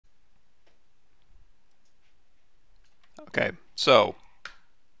Okay, so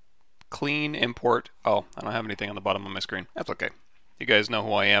clean import. Oh, I don't have anything on the bottom of my screen. That's okay. You guys know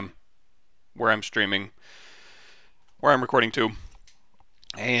who I am, where I'm streaming, where I'm recording to.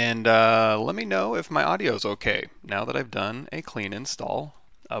 And let me know if my audio is okay now that I've done a clean install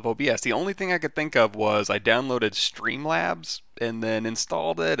of OBS. The only thing I could think of was I downloaded Streamlabs and then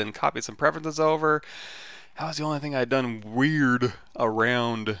installed it and copied some preferences over. That was the only thing I'd done weird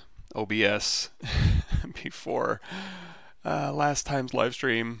around OBS before last time's live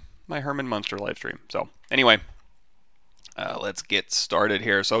stream, my Herman Munster live stream. So anyway, let's get started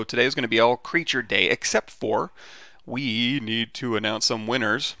here. So today is going to be all creature day, except for we need to announce some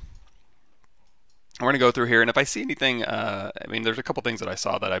winners. We're going to go through here, and if I see anything, I mean, there's a couple things that I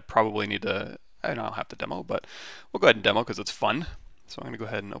saw that I probably need to, I don't have to demo, but we'll go ahead and demo because it's fun. So I'm going to go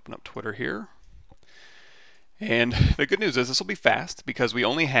ahead and open up Twitter here. And the good news is this will be fast because we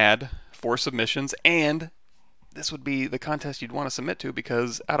only had 4 submissions, and this would be the contest you'd want to submit to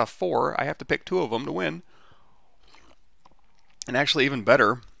because out of 4, I have to pick 2 of them to win. And actually even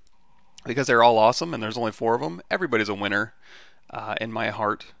better, because they're all awesome and there's only 4 of them, everybody's a winner in my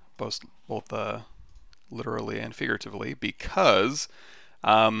heart, both literally and figuratively, because,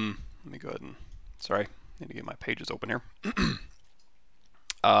 let me go ahead and, sorry, I need to get my pages open here.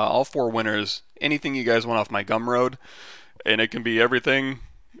 All 4 winners, anything you guys want off my Gumroad, and it can be everything,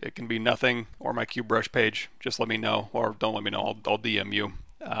 it can be nothing, or my QBrush page, just let me know, or don't let me know, I'll DM you.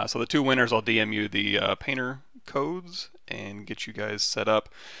 So the 2 winners, I'll DM you the painter codes and get you guys set up,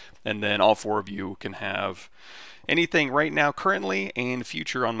 and then all 4 of you can have anything right now, currently, and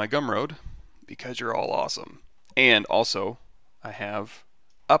future on my Gumroad, because you're all awesome. And also, I have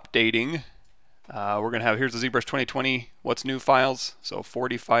updating. We're going to have, here's the ZBrush 2020 what's new files, so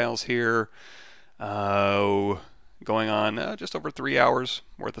 40 files here, going on just over 3 hours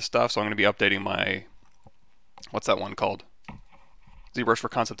worth of stuff. So I'm going to be updating my, what's that one called? ZBrush for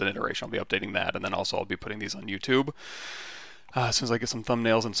Concept and Iteration. I'll be updating that, and then also I'll be putting these on YouTube as soon as I get some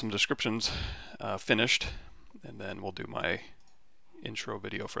thumbnails and some descriptions finished, and then we'll do my intro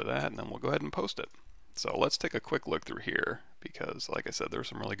video for that, and then we'll go ahead and post it. So let's take a quick look through here, because like I said, there's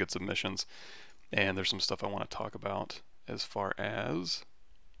some really good submissions, and there's some stuff I want to talk about as far as,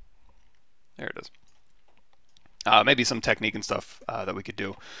 there it is. Maybe some technique and stuff that we could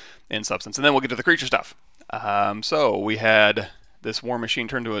do in Substance, and then we'll get to the creature stuff. So we had this war machine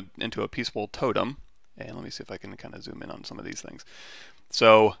turned into a peaceful totem, and let me see if I can kind of zoom in on some of these things.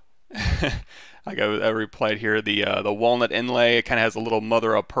 So I replied here, the walnut inlay, it kind of has a little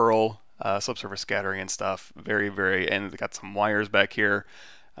mother of pearl subsurface scattering and stuff. Very, and it's got some wires back here.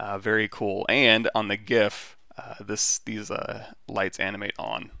 Very cool. And on the GIF, these lights animate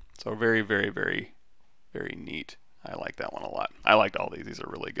on. So very, very neat. I like that one a lot. I liked all these. These are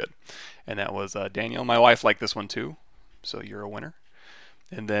really good. And that was Daniel. My wife liked this one too, so you're a winner.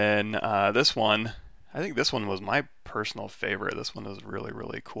 And then this one, I think this one was my personal favorite. This one was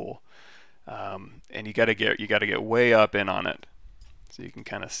really cool. And you gotta get way up in on it, so you can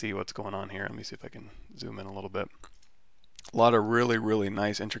kind of see what's going on here. Let me see if I can zoom in a little bit. A lot of really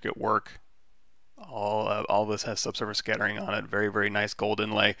nice intricate work. All this has subsurface scattering on it. Very nice gold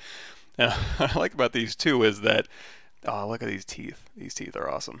inlay. And what I like about these too is that, oh, look at these teeth. These teeth are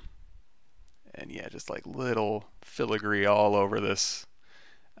awesome. And yeah, just like little filigree all over this.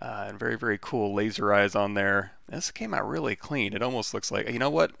 And very cool laser eyes on there. This came out really clean. It almost looks like, you know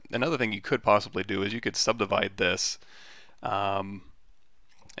what? Another thing you could possibly do is you could subdivide this. And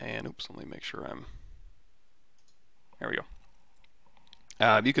oops, let me make sure there we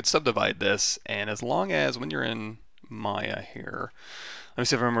go. You could subdivide this, and as long as, when you're in Maya here, let me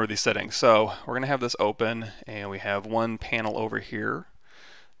see if I remember these settings. So we're going to have this open, and we have one panel over here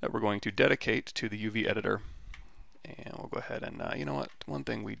that we're going to dedicate to the UV editor. And we'll go ahead and, you know what, one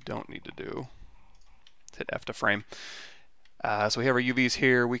thing we don't need to do is hit F to frame. So we have our UVs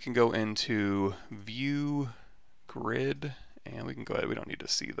here. We can go into View Grid, and we can go ahead. We don't need to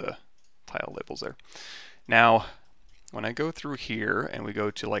see the tile labels there. Now, when I go through here and we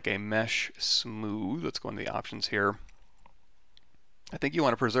go to like a Mesh Smooth, let's go into the options here. I think you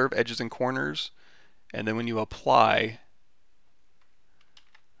want to preserve edges and corners, and then when you apply,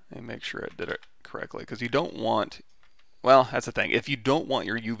 let me make sure I did it correctly, because you don't want, well, that's the thing. If you don't want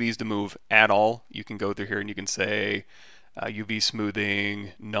your UVs to move at all, you can go through here and you can say UV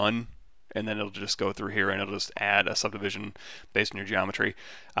smoothing none, and then it'll just go through here and it'll just add a subdivision based on your geometry.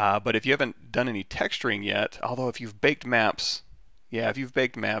 But if you haven't done any texturing yet, although if you've baked maps, yeah, if you've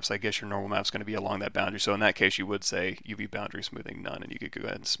baked maps, I guess your normal map's going to be along that boundary. So in that case, you would say UV boundary smoothing none, and you could go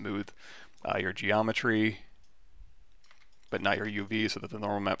ahead and smooth your geometry. but not your UV, so that the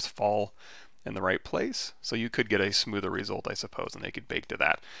normal maps fall in the right place. So you could get a smoother result, I suppose, and they could bake to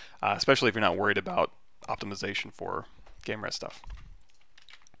that, especially if you're not worried about optimization for game res stuff.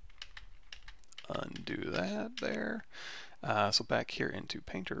 Undo that there. So back here into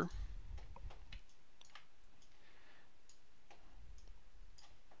Painter.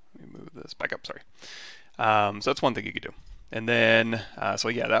 Let me move this back up, sorry. So that's one thing you could do. And then, so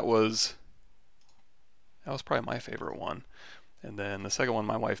yeah, that was probably my favorite one. And then the second one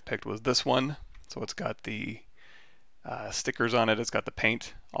my wife picked was this one. So it's got the stickers on it, it's got the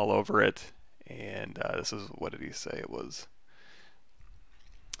paint all over it, and this is, what did he say it was?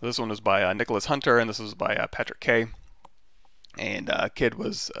 This one was by Nicholas Hunter, and this was by Patrick K. And Kid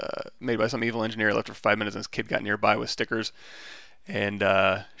was made by some evil engineer, left for 5 minutes, and this kid got nearby with stickers, and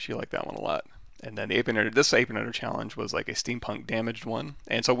she liked that one a lot. And then the this Ape Ender challenge was like a steampunk damaged one,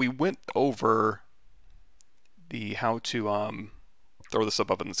 and so we went over the how to throw this up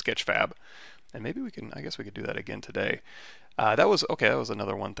in the Sketchfab, and maybe we can, I guess we could do that again today. That was okay. That was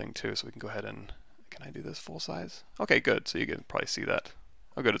another one thing too. So we can go ahead and, can I do this full size? Okay, good. So you can probably see that.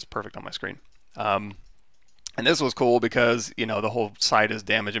 Oh, good. It's perfect on my screen. And this was cool because, you know, the whole side is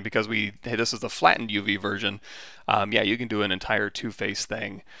damaged, and because this is the flattened UV version, yeah, you can do an entire two-face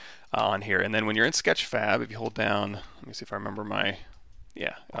thing on here. And then when you're in Sketchfab, if you hold down, let me see if I remember my,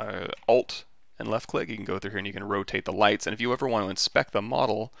 yeah, Alt and left click, you can go through here and you can rotate the lights. And if you ever want to inspect the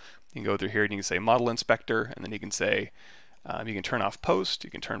model, you can go through here and you can say Model Inspector, and then you can say, you can turn off Post, you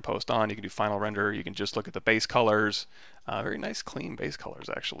can turn Post on, you can do Final Render, you can just look at the base colors. Very nice, clean base colors,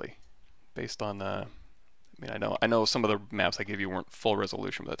 actually, based on I mean, I know some of the maps I gave you weren't full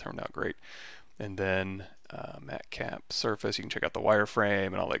resolution, but that turned out great. And then matte cap surface, you can check out the wireframe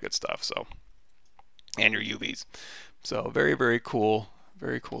and all that good stuff. So, and your UVs. So very, very cool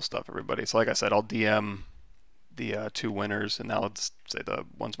stuff, everybody. So like I said, I'll DM the two winners, and now let's say the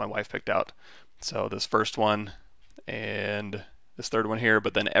ones my wife picked out. So this first one and this third one here,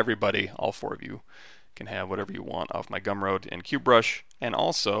 but then everybody, all four of you, can have whatever you want off my Gumroad and CubeBrush, and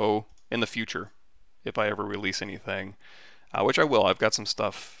also in the future, if I ever release anything, which I will. I've got some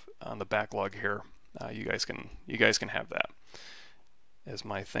stuff on the backlog here. You guys can have that as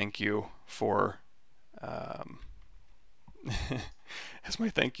my thank you for as my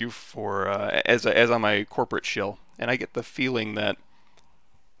thank you for as on my corporate shill. And I get the feeling that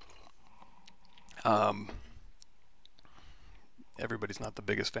everybody's not the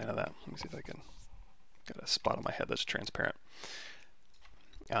biggest fan of that. Let me see if I can got a spot on my head that's transparent.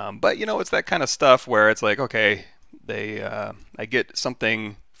 But you know, it's that kind of stuff where it's like, okay, I get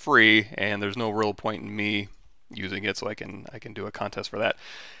something free, and there's no real point in me using it, so I can do a contest for that.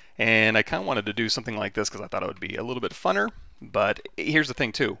 And I kind of wanted to do something like this because I thought it would be a little bit funner. But here's the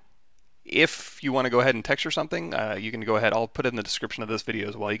thing too: if you want to go ahead and texture something, you can go ahead. I'll put it in the description of this video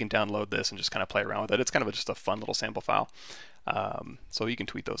as well. You can download this and just kind of play around with it. It's kind of just a fun little sample file. So you can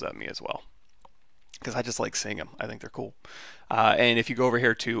tweet those at me as well, because I just like seeing them. I think they're cool. And if you go over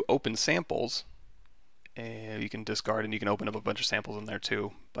here to Open Samples, you can discard, and you can open up a bunch of samples in there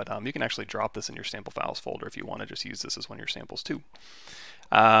too. But you can actually drop this in your sample files folder if you want to just use this as one of your samples too.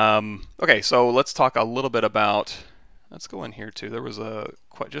 Okay, so let's talk a little bit about, let's go in here too. There was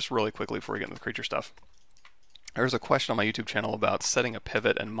just really quickly before we get into the creature stuff. There's a question on my YouTube channel about setting a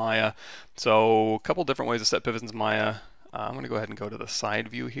pivot in Maya. So a couple different ways to set pivots in Maya. I'm going to go ahead and go to the side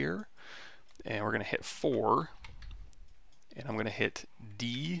view here, and we're going to hit 4, and I'm going to hit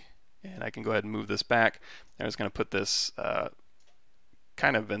D, and I can go ahead and move this back. I'm just going to put this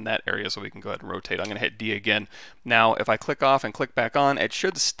kind of in that area so we can go ahead and rotate. I'm going to hit D again. Now if I click off and click back on, it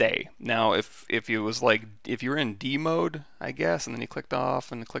should stay. Now if it was like, if you're in D mode, I guess, and then you clicked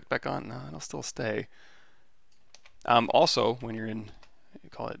off and clicked back on, no, it'll still stay. Also, when you're in, you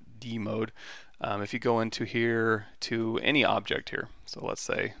call it D mode, if you go into here to any object here, so let's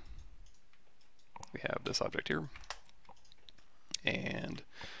say we have this object here, and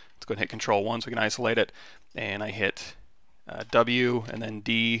let's go ahead and hit Control 1 so we can isolate it, and I hit W and then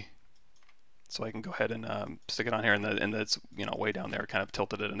D, so I can go ahead and stick it on here, and that's, you know, way down there, kind of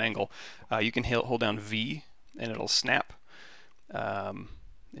tilted at an angle. You can hold down V and it'll snap, and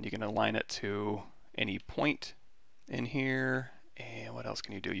you can align it to any point in here. And what else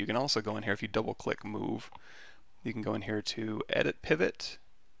can you do? You can also go in here, if you double click move, you can go in here to edit pivot,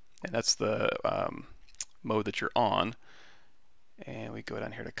 and that's the mode that you're on, and we go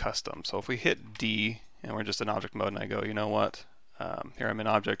down here to custom. So if we hit D and we're just in object mode, and I go, you know what, here I'm in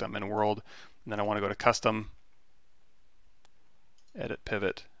object, I'm in world, and then I want to go to custom, edit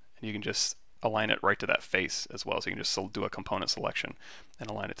pivot, and you can just align it right to that face as well. So you can just do a component selection and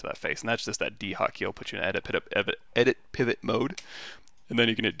align it to that face. And that's just that D hotkey will put you in edit pivot mode. And then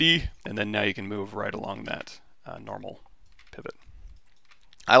you can hit D, and then now you can move right along that normal pivot.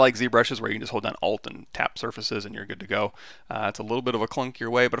 I like ZBrushes where you can just hold down Alt and tap surfaces and you're good to go. It's a little bit of a clunkier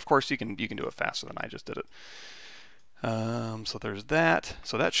way, but of course you can do it faster than I just did it. So there's that.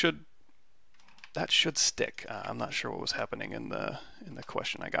 So that should stick. I'm not sure what was happening in the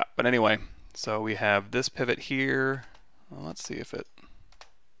question I got, but anyway. So we have this pivot here. Well, let's see if it.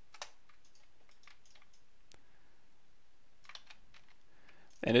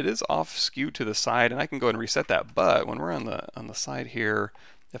 And it is off skewed to the side, and I can go ahead and reset that. But when we're on the side here,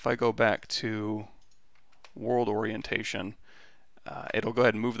 if I go back to world orientation, it'll go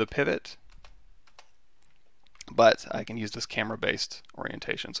ahead and move the pivot. But I can use this camera-based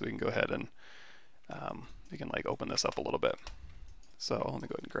orientation, so we can go ahead and we can like open this up a little bit. So let me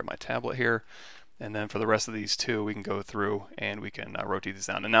go ahead and grab my tablet here, and then for the rest of these two, we can go through and we can rotate these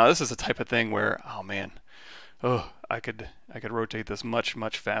down. And now this is the type of thing where, oh man, I could rotate this much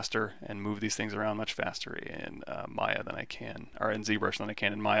faster and move these things around much faster in Maya than I can, or in ZBrush than I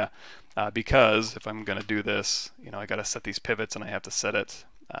can in Maya, because if I'm going to do this, you know, I got to set these pivots, and I have to set it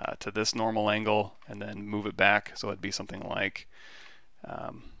to this normal angle and then move it back. So it'd be something like,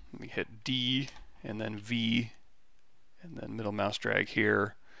 let me hit D and then V and then middle mouse drag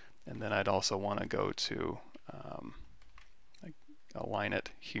here, and then I'd also want to go to like align it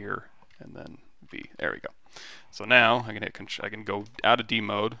here and then V. There we go. So now I can go out of D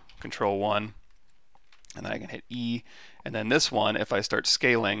mode, Control 1, and then I can hit E, and then this one, if I start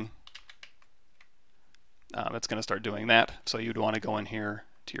scaling, it's going to start doing that. So you'd want to go in here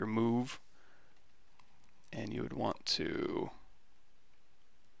to your move, and you would want to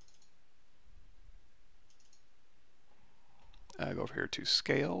go over here to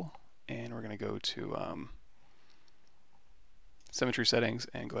scale, and we're going to go to symmetry settings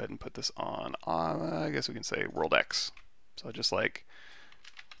and go ahead and put this on, I guess we can say World X. So just like,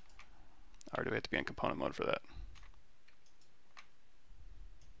 or do we have to be in component mode for that?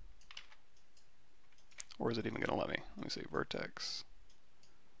 Or is it even going to let me? Let me see, vertex.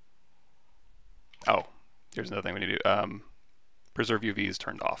 Oh, here's another thing we need to do. Preserve UV is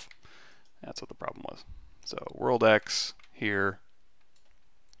turned off. That's what the problem was. So World X here,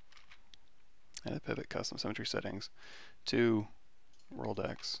 edit pivot, custom symmetry settings to World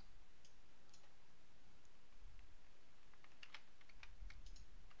X.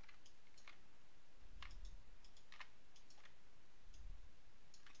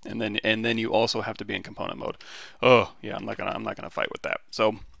 And then you also have to be in component mode. Oh yeah, I'm not gonna fight with that.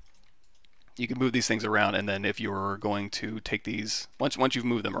 So you can move these things around, and then if you're going to take these, once you've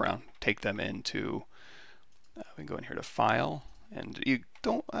moved them around, take them into, we can go in here to File, and you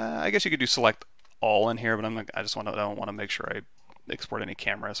don't, I guess you could do Select All in here, but I don't want to make sure I export any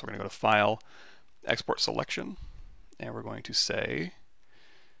camera, so we're going to go to File, Export Selection, and we're going to say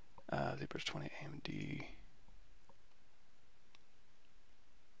ZBrush 20 AMD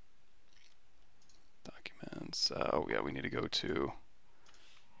documents. Oh yeah, we need to go to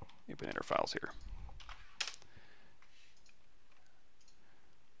Inner Files here.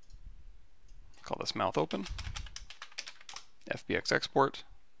 Call this mouth open, FBX export,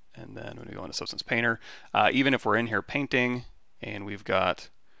 and then when we go into Substance Painter, even if we're in here painting and we've got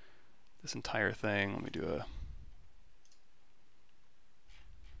this entire thing, let me do a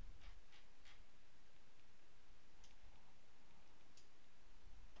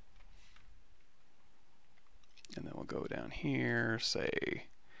and then we'll go down here, say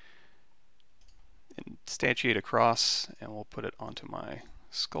instantiate across, and we'll put it onto my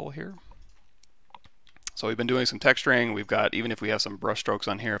skull here. So we've been doing some texturing. We've got, even if we have some brush strokes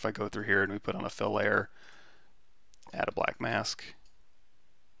on here, if I go through here and we put on a fill layer, add a black mask.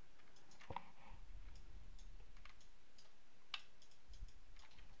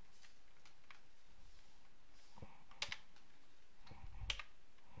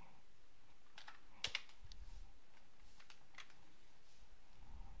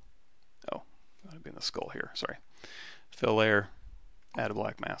 Oh, I'm going to be in the skull here, sorry. Fill layer, add a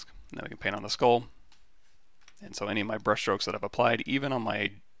black mask. And then we can paint on the skull. And so any of my brush strokes that I've applied, even on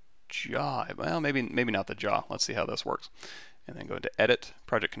my jaw, well, maybe not the jaw. Let's see how this works. And then go into Edit,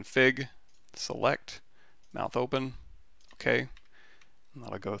 Project Config, Select, Mouth Open, OK. And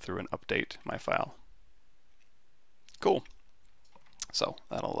that'll go through and update my file. Cool. So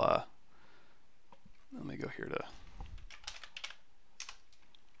that'll, let me go here to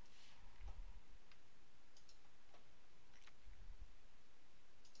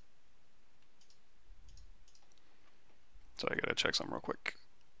so I gotta check something real quick.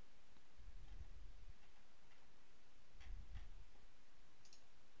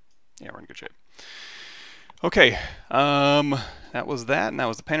 good shape. Okay, that was that, and that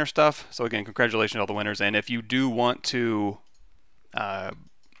was the painter stuff. So again, congratulations to all the winners. And if you do want to,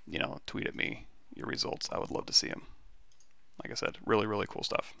 you know, tweet at me your results, I would love to see them. Like I said, really, really cool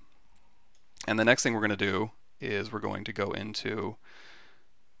stuff. And the next thing we're going to do is we're going to go into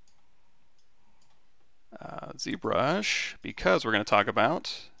ZBrush, because we're going to talk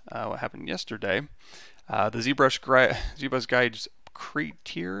about what happened yesterday. The ZBrush Guides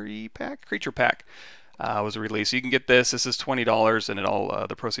Creature Pack was released. So you can get this. This is $20, and it all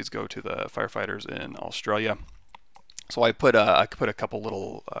the proceeds go to the firefighters in Australia. So I put a couple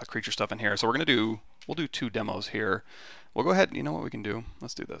little creature stuff in here. So we'll do 2 demos here. We'll go ahead. You know what we can do?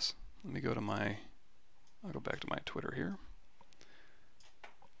 Let's do this. Let me go to I'll go back to my Twitter here.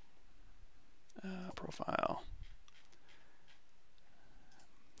 Profile.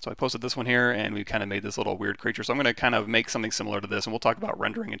 So I posted this one here, and we kind of made this little weird creature. So I'm going to kind of make something similar to this, and we'll talk about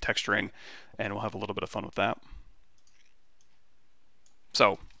rendering and texturing, and we'll have a little bit of fun with that.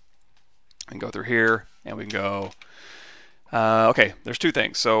 So I can go through here, and we can go, okay, there's 2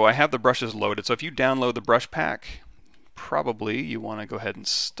 things. So I have the brushes loaded. So if you download the brush pack, probably you want to go ahead and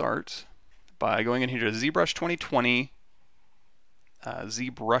start by going in here to ZBrush 2020,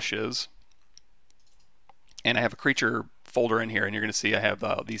 ZBrushes, and I have a creature folder in here, and you're going to see I have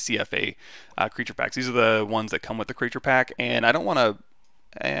these CFA creature packs. These are the ones that come with the creature pack, and I don't want to,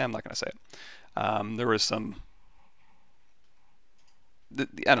 I'm not going to say it. There was some,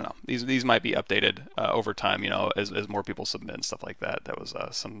 I don't know, these might be updated over time, you know, as more people submit and stuff like that. That was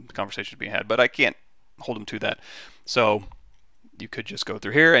some conversations being had, but I can't hold them to that. So you could just go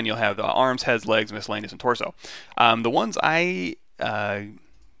through here, and you'll have the arms, heads, legs, miscellaneous, and torso. The ones I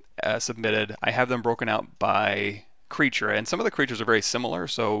submitted, I have them broken out by creature, and some of the creatures are very similar,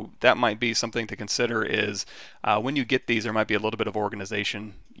 so that might be something to consider. Is when you get these, there might be a little bit of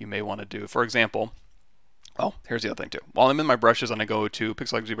organization you may want to do. For example, oh, here's the other thing too. While I'm in my brushes and I go to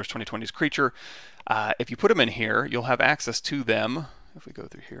Pixel ZBrush 2020's creature, if you put them in here, you'll have access to them. If we go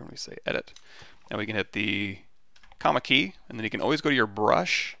through here and we say edit, and we can hit the comma key, and then you can always go to your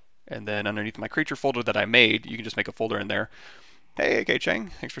brush, and then underneath my creature folder that I made, you can just make a folder in there. Hey, K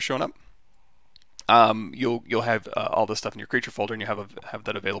Chang, thanks for showing up. You'll have all this stuff in your creature folder, and you have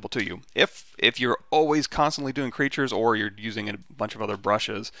that available to you. If you're always constantly doing creatures, or you're using a bunch of other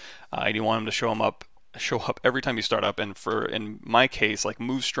brushes, and you want them to show up every time you start up, and in my case, like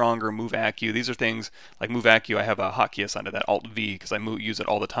Move Stronger, Move Accu, these are things like Move Accu. I have a hotkey assigned to that, Alt V, because I use it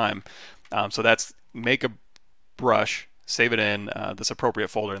all the time. So that's make a brush, save it in this appropriate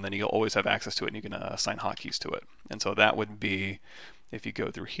folder, and then you'll always have access to it, and you can assign hotkeys to it. And so that would be, if you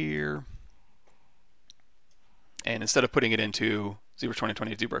go through here, and instead of putting it into ZBrush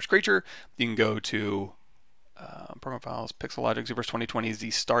 2020 ZBrush Creature, you can go to Program Files, Pixel Logic, ZBrush 2020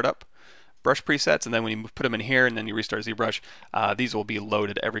 Z Startup, Brush Presets, and then when you put them in here and then you restart ZBrush, these will be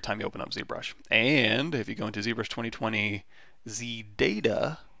loaded every time you open up ZBrush. And if you go into ZBrush 2020 Z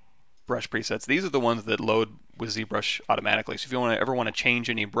Data Brush Presets, these are the ones that load with ZBrush automatically. So if you ever want to change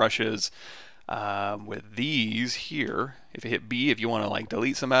any brushes with these here, if you hit B, if you want to like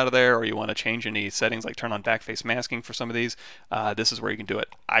delete some out of there, or you want to change any settings like turn on backface masking for some of these, this is where you can do it.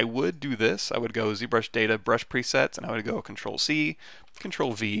 I would do this. I would go ZBrush Data Brush Presets, and I would go Control C,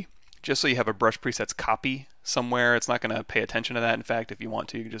 Control V, just so you have a brush presets copy somewhere. It's not going to pay attention to that. In fact, if you want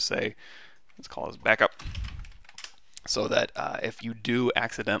to, you can just say, let's call this backup, so that if you do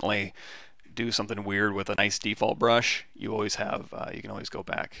accidentally do something weird with a nice default brush, you always have, you can always go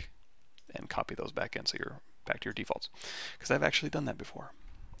back and copy those back in, so you're back to your defaults. Because I've actually done that before.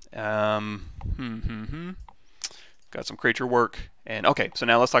 Got some creature work, and okay, so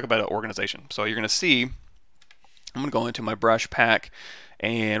now let's talk about organization. So you're going to see, I'm going to go into my brush pack,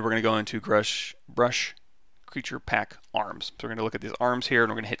 and we're going to go into brush creature pack arms. So we're going to look at these arms here,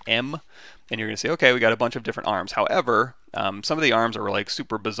 and we're going to hit M, and you're going to see, okay, we got a bunch of different arms. However, some of the arms are like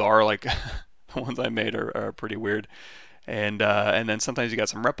super bizarre, like the ones I made are pretty weird. And then sometimes you got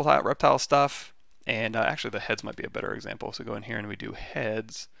some reptile stuff, and actually the heads might be a better example. So go in here and we do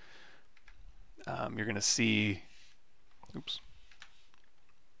heads. You're going to see, oops.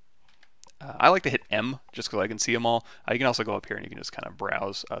 I like to hit M just because I can see them all. You can also go up here and you can just kind of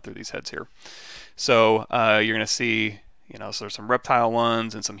browse through these heads here. So you're going to see, you know, so there's some reptile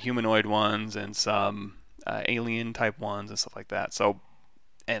ones and some humanoid ones and some alien type ones and stuff like that. So,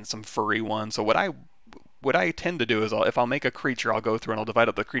 and some furry ones. So what I tend to do is if I'll make a creature, I'll go through and I'll divide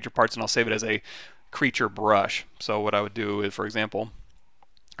up the creature parts and I'll save it as a creature brush. So what I would do is, for example,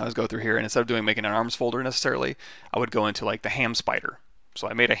 I would go through here, and instead of making an arms folder necessarily, I would go into like the ham spider. So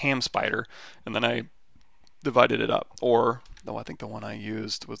I made a ham spider, and then I divided it up. Or, though I think the one I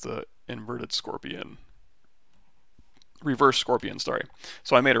used was the inverted scorpion. Reverse scorpion, sorry.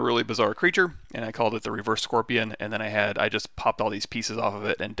 So I made a really bizarre creature and I called it the reverse scorpion, and then I just popped all these pieces off of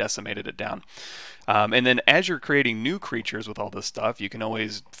it and decimated it down. And then as you're creating new creatures with all this stuff, you can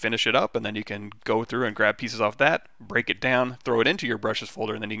always finish it up, and then you can go through and grab pieces off that, break it down, throw it into your brushes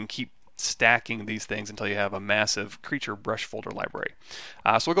folder, and then you can keep stacking these things until you have a massive creature brush folder library.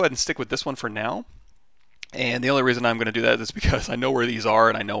 So we'll go ahead and stick with this one for now. And the only reason I'm going to do that is because I know where these are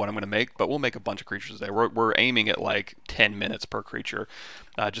and I know what I'm going to make, but we'll make a bunch of creatures today. We're aiming at like 10 minutes per creature,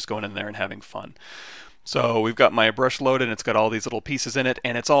 just going in there and having fun. So we've got my brush loaded and it's got all these little pieces in it,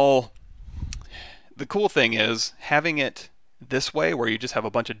 and it's all... The cool thing is having it this way where you just have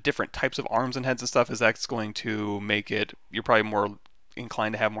a bunch of different types of arms and heads and stuff is that's going to make it, you're probably more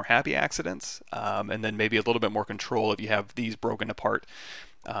inclined to have more happy accidents, and then maybe a little bit more control if you have these broken apart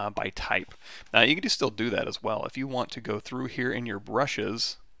by type. Now you can still do that as well if you want to go through here in your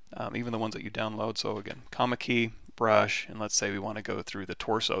brushes, even the ones that you download. So again, comma key, brush, and let's say we want to go through the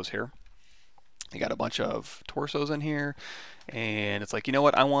torsos here. You got a bunch of torsos in here, and it's like, you know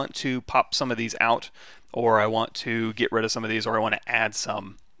what, I want to pop some of these out, or I want to get rid of some of these, or I want to add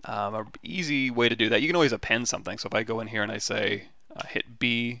some. An easy way to do that, you can always append something. So if I go in here and I say hit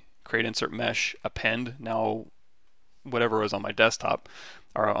B, create insert mesh, append, now whatever was on my desktop,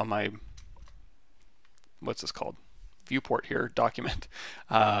 or on my, what's this called, viewport here, document,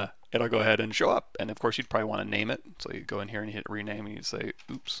 it'll go ahead and show up. And of course you'd probably want to name it, so you go in here and you hit rename and you say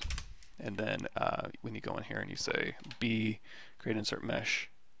oops, and then when you go in here and you say B, create insert mesh,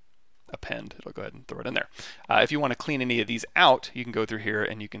 append, it'll go ahead and throw it in there. If you want to clean any of these out, you can go through here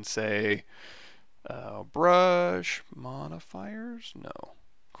and you can say brush modifiers, no,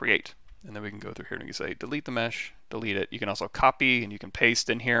 create. And then we can go through here and you can say delete the mesh, delete it. You can also copy and you can paste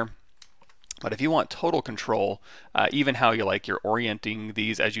in here. But if you want total control, even how you're orienting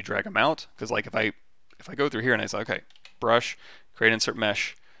these as you drag them out, because like if I go through here and I say, okay, brush, create insert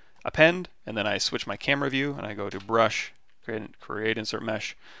mesh, append, and then I switch my camera view and I go to brush, create insert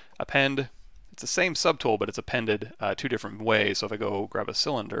mesh, append. It's the same subtool, but it's appended two different ways. So if I go grab a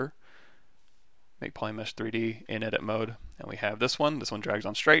cylinder, make polymesh 3D in edit mode, and we have this one drags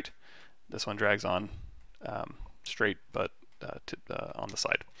on straight. This one drags on straight, but on the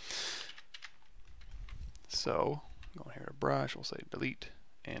side. So going here to brush, we'll say delete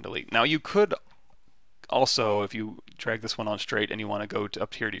and delete. Now you could also, if you drag this one on straight and you want to go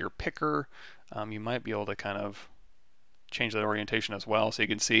up here to your picker, you might be able to kind of change that orientation as well. So you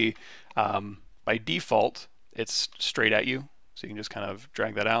can see by default it's straight at you. So you can just kind of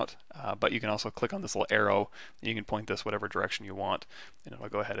drag that out, but you can also click on this little arrow and you can point this whatever direction you want, and it'll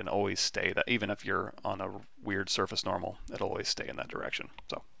go ahead and always stay that. Even if you're on a weird surface normal, it'll always stay in that direction.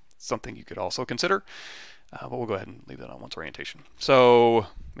 So something you could also consider, but we'll go ahead and leave that on once orientation. So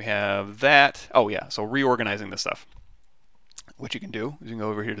we have that. Oh yeah, so reorganizing this stuff. What you can do is you can go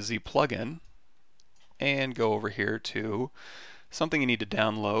over here to Z plugin and go over here to something you need to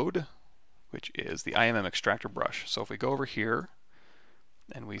download, which is the IMM extractor brush. So if we go over here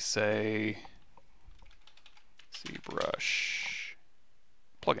and we say ZBrush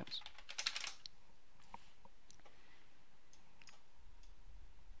plugins,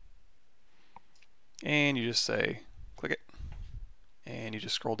 and you just say click it, and you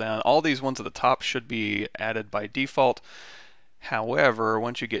just scroll down. All these ones at the top should be added by default. However,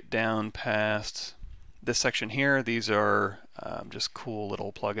 once you get down past this section here, these are just cool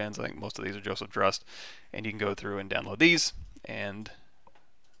little plugins. I think most of these are Joseph Drust, and you can go through and download these, and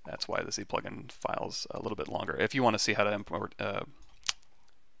that's why the Z plugin file's a little bit longer. If you want to see how to import,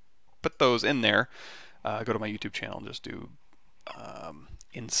 put those in there, go to my YouTube channel and just do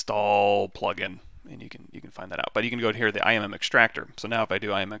install plugin, and you can find that out. But you can go to here, the IMM extractor. So now if I do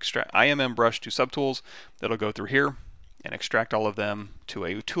IMM brush to subtools, that'll go through here and extract all of them to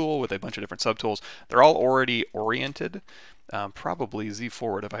a tool with a bunch of different subtools. They're all already oriented, probably Z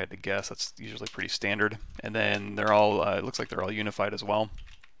forward if I had to guess. That's usually pretty standard. And then they're all, it looks like they're all unified as well.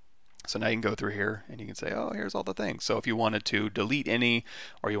 So now you can go through here and you can say, oh, here's all the things. So if you wanted to delete any,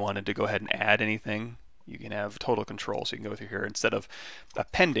 or you wanted to go ahead and add anything, you can have total control. So you can go through here instead of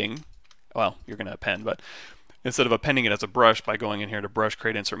appending, well, you're going to append, but instead of appending it as a brush by going in here to brush,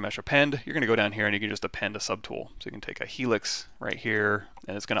 create, insert, mesh, append, you're going to go down here and you can just append a subtool. So you can take a helix right here,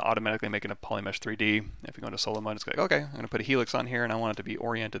 and it's going to automatically make it a polymesh 3D. If you go into solo mode, it's like, okay, I'm going to put a helix on here and I want it to be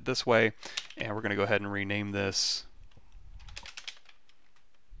oriented this way, and we're going to go ahead and rename this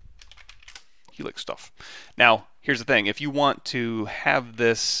helix stuff. Now, here's the thing. If you want to have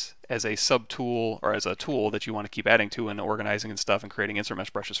this as a sub-tool or as a tool that you want to keep adding to and organizing and stuff and creating insert mesh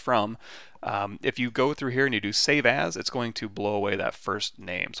brushes from, if you go through here and you do save as, it's going to blow away that first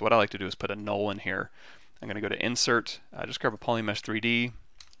name. So what I like to do is put a null in here. I'm going to go to insert, just grab a polymesh 3D,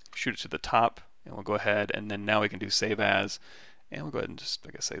 shoot it to the top, and we'll go ahead and then now we can do save as, and we'll go ahead and just,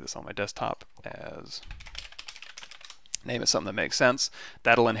 I guess, save this on my desktop as, name it something that makes sense.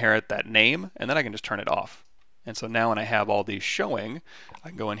 That'll inherit that name, and then I can just turn it off. And so now when I have all these showing, I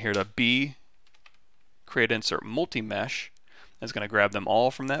can go in here to B, create insert multi-mesh. It's going to grab them all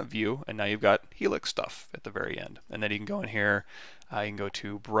from that view, and now you've got helix stuff at the very end. And then you can go in here, you can go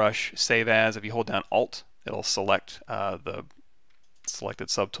to brush, save as. If you hold down Alt, it'll select the selected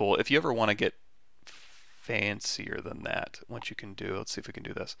subtool. If you ever want to get fancier than that, what you can do, let's see if we can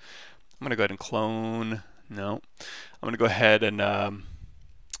do this. I'm going to go ahead and clone. No, I'm going to go ahead and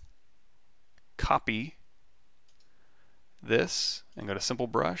copy this and go to simple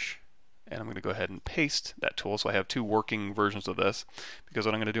brush, and I'm going to go ahead and paste that tool so I have two working versions of this, because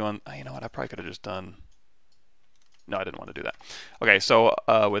what I'm going to do on, you know what, I probably could have just done, no, I didn't want to do that. Okay, so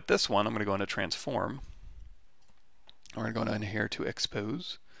with this one, I'm going to go into transform. We're going to go in here to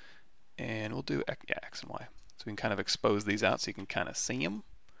expose, and we'll do X and Y. So we can kind of expose these out so you can kind of see them.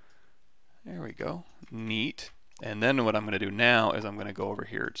 There we go. Neat. And then what I'm going to do now is I'm going to go over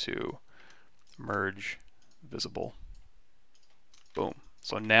here to merge visible. Boom.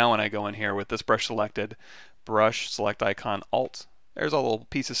 So now when I go in here with this brush selected, brush, select icon, Alt, there's all the little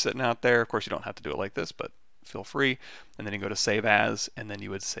pieces sitting out there. Of course, you don't have to do it like this, but feel free. And then you go to save as, and then you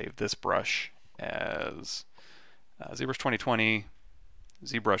would save this brush as ZBrush 2020,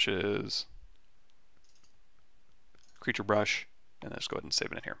 ZBrushes, creature brush, and then just go ahead and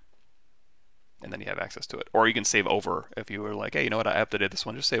save it in here. And then you have access to it. Or you can save over if you were like, hey, you know what, I updated this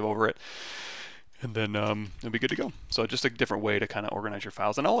one, just save over it. And then it'll be good to go. So just a different way to kind of organize your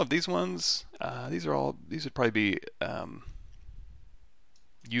files. And all of these ones, these would probably be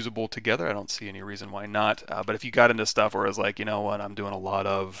usable together. I don't see any reason why not. But if you got into stuff where it's like, you know what, I'm doing a lot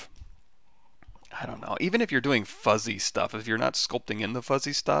of, I don't know, even if you're doing fuzzy stuff, if you're not sculpting in the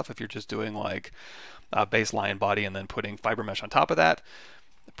fuzzy stuff, if you're just doing like baseline body and then putting fiber mesh on top of that,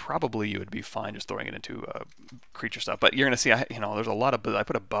 probably you would be fine just throwing it into creature stuff. But you're going to see, you know, there's a lot of, I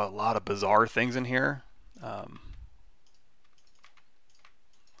put a lot of bizarre things in here,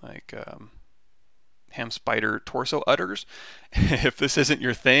 like ham spider torso udders. If this isn't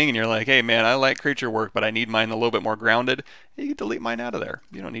your thing and you're like, hey man, I like creature work, but I need mine a little bit more grounded, you can delete mine out of there.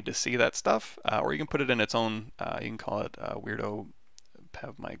 You don't need to see that stuff, or you can put it in its own, you can call it weirdo,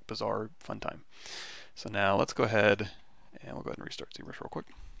 have my bizarre fun time. So now let's go ahead and we'll go ahead and restart ZBrush real quick.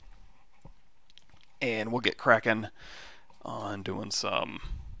 And we'll get cracking on doing some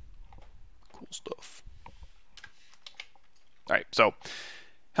cool stuff. All right, so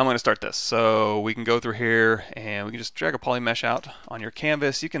how am I going to start this? So we can go through here and we can just drag a poly mesh out on your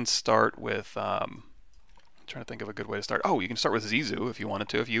canvas. You can start with, I'm trying to think of a good way to start. Oh, you can start with Zizoo if you wanted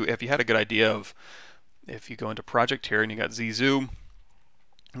to. If you had a good idea of, if you go into project here and you got Zizoo, you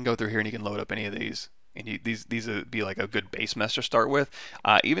can go through here and you can load up any of these. And these would be like a good base mesh to start with,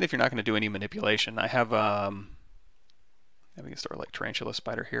 even if you're not going to do any manipulation. I have, we can start like tarantula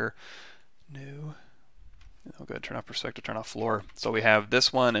spider here. New. I'll go ahead and turn off perspective, turn off floor. So we have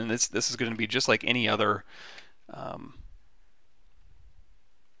this one, and this is going to be just like any other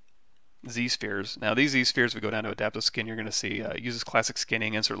Z-spheres. Now these Z-spheres, if we go down to adaptive skin, you're going to see uses classic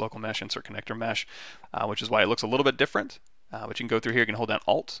skinning, insert local mesh, insert connector mesh, which is why it looks a little bit different. But you can go through here, you can hold down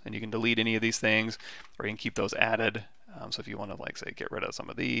Alt, and you can delete any of these things, or you can keep those added. So if you want to, like, say, get rid of some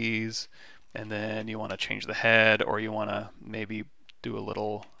of these, and then you want to change the head, or you want to maybe do a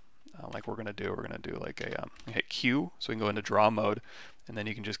little, like we're going to do like a, hit Q, so we can go into draw mode, and then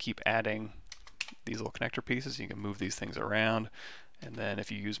you can just keep adding these little connector pieces. You can move these things around. And then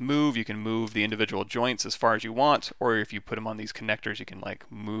if you use move, you can move the individual joints as far as you want, or if you put them on these connectors, you can like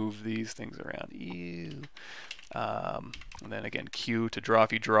move these things around. Ew. And then again, Q to draw.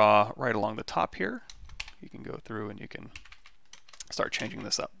 If you draw right along the top here, you can go through and you can start changing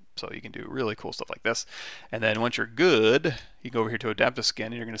this up. So you can do really cool stuff like this. And then once you're good, you go over here to adaptive skin,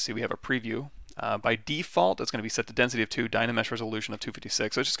 and you're going to see we have a preview. By default, it's going to be set to density of 2, Dynamesh resolution of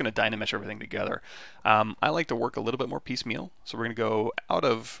 256. So it's just going to Dynamesh everything together. I like to work a little bit more piecemeal. So we're going to go out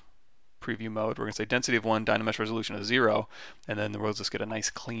of preview mode. We're going to say density of 1, Dynamesh resolution of 0, and then we'll just get a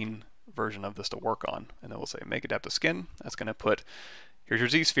nice clean version of this to work on. And then we'll say make adaptive skin. That's going to put, here's your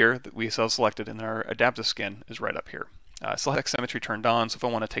Z-sphere that we self-selected, and our adaptive skin is right up here. Select symmetry turned on. So if I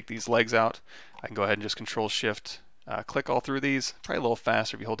want to take these legs out, I can go ahead and just Control Shift click all through these. Probably a little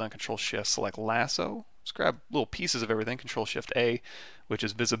faster if you hold down Control Shift, select lasso, just grab little pieces of everything, Control-Shift-A, which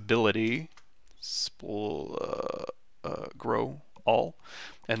is visibility, grow all,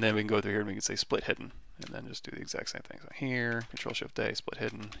 and then we can go through here and we can say split hidden, and then just do the exact same thing. So here, Control-Shift-A, split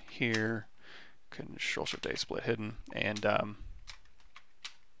hidden, here, Control-Shift-A, split hidden, and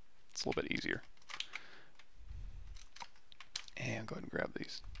it's a little bit easier. And go ahead and grab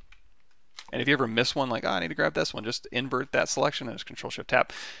these. And if you ever miss one, like, oh, I need to grab this one, just invert that selection and just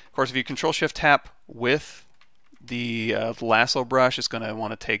Control-Shift-Tap. Of course, if you Control-Shift-Tap with the lasso brush, it's going to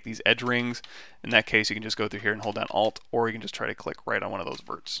want to take these edge rings. In that case, you can just go through here and hold down Alt, or you can just try to click right on one of those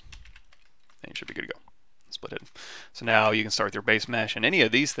verts. And you should be good to go. Split hidden. So now you can start with your base mesh, and any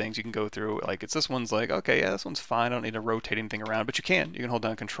of these things you can go through. Like, it's this one's like, okay, yeah, this one's fine. I don't need to rotate anything around, but you can. You can hold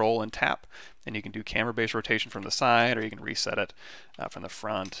down Control and tap, and you can do camera-based rotation from the side, or you can reset it from the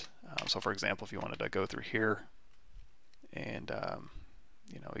front. So, for example, if you wanted to go through here, and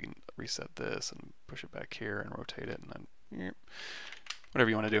you know, you can reset this and push it back here and rotate it, and then whatever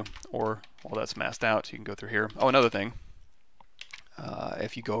you want to do. Or while that's masked out, you can go through here. Oh, another thing.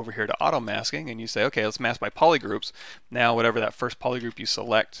 If you go over here to auto masking and you say, okay, let's mask by polygroups, now whatever that first polygroup you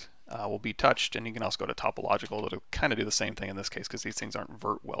select will be touched, and you can also go to topological. It'll kind of do the same thing in this case because these things aren't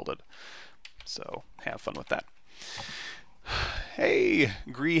vert welded. So have fun with that. Hey,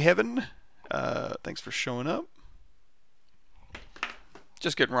 Gree Heaven, thanks for showing up.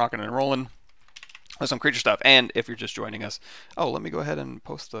 Just getting rocking and rolling with some creature stuff. And if you're just joining us, oh, let me go ahead and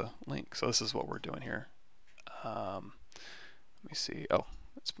post the link. So this is what we're doing here. Let me see. Oh,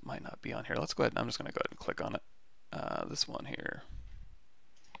 this might not be on here. Let's go ahead. I'm just going to go ahead and click on it. This one here.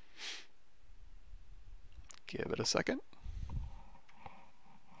 Give it a second.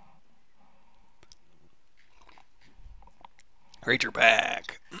 Creature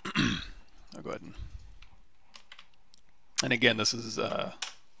pack. I'll go ahead and again, this is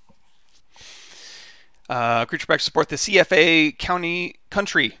creature pack to support the CFA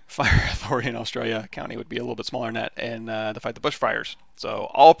country fire authority in Australia. County would be a little bit smaller than that, and to fight the bushfires. So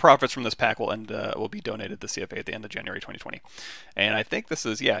all profits from this pack will be donated to CFA at the end of January 2020. And I think this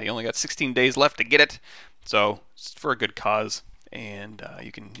is, yeah, you only got 16 days left to get it, so it's for a good cause, and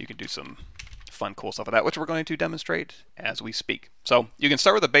you can do some fun, cool stuff with that, which we're going to demonstrate as we speak. So you can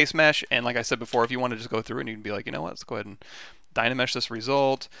start with a base mesh, and like I said before, if you want to just go through and you can be like, you know what, let's go ahead and dynamesh this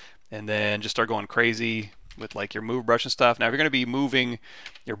result, and then just start going crazy with like your move brush and stuff. Now, if you're going to be moving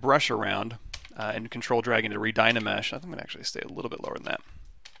your brush around and control dragging to re-dynamesh, I think I'm going to actually stay a little bit lower than that.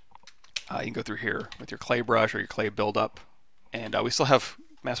 You can go through here with your clay brush or your clay buildup, and we still have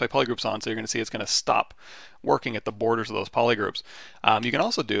mask by polygroups on, so you're going to see it's going to stop working at the borders of those polygroups. You can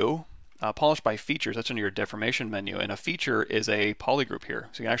also do polish by features. That's under your deformation menu, and a feature is a polygroup here.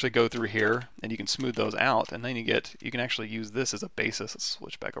 So you can actually go through here and you can smooth those out, and then you can actually use this as a basis. Let's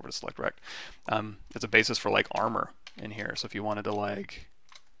switch back over to select rect. It's a basis for like armor in here. So if you wanted to like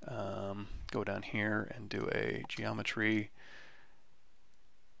go down here and do a geometry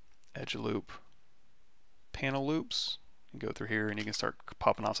edge loop panel loops, you can go through here and you can start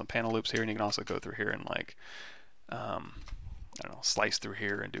popping off some panel loops here, and you can also go through here and like I don't know, slice through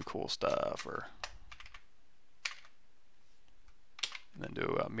here and do cool stuff, or and then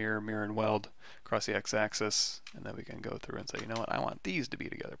do a mirror, and weld across the x-axis, and then we can go through and say, you know what, I want these to be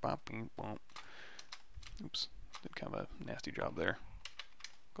together. Bop, bing, boom. Oops, did kind of a nasty job there.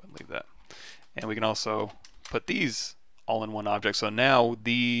 Go ahead and leave that. And we can also put these all in one object. So now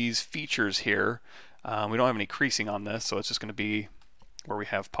these features here, we don't have any creasing on this, so it's just going to be where we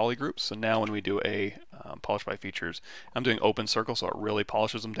have polygroups. So now when we do a polish by features, I'm doing open circle, so it really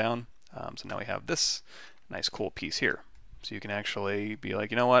polishes them down. So now we have this nice cool piece here. So you can actually be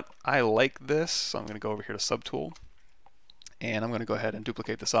like, you know what, I like this, so I'm going to go over here to subtool, and I'm going to go ahead and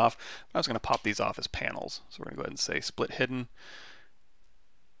duplicate this off. I was going to pop these off as panels. So we're going to go ahead and say split hidden,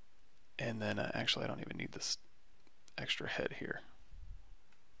 and then actually I don't even need this extra head here.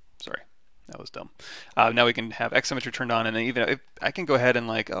 Sorry. That was dumb. Now we can have X symmetry turned on, and then even if I can go ahead and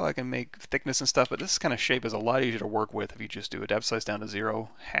like, oh, I can make thickness and stuff, but this kind of shape is a lot easier to work with if you just do a depth size down to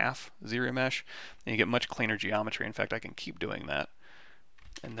 0.5 zero mesh, and you get much cleaner geometry. In fact, I can keep doing that.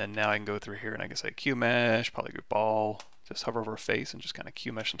 And then now I can go through here and I can say Q mesh, polygroup ball, just hover over a face and just kind of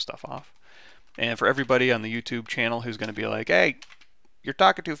Q mesh some stuff off. And for everybody on the YouTube channel who's going to be like, hey, you're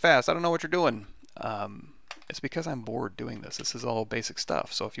talking too fast, I don't know what you're doing. It's because I'm bored doing this. This is all basic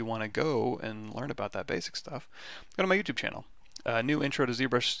stuff. So if you want to go and learn about that basic stuff, go to my YouTube channel. New intro to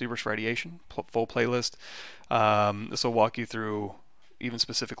ZBrush radiation, full playlist. This will walk you through even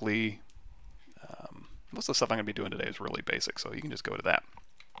specifically, most of the stuff I'm going to be doing today is really basic, so you can just go to that.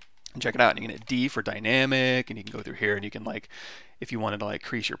 And check it out. And you can hit D for dynamic, and you can go through here and you can, like, if you wanted to like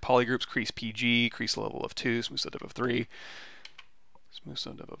crease your polygroups, crease PG, crease level of 2, smooth side of 3, smooth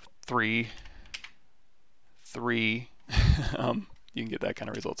side of 3, 3. You can get that kind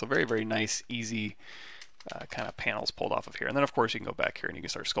of result. So very, very nice, easy kind of panels pulled off of here. And then of course you can go back here and you can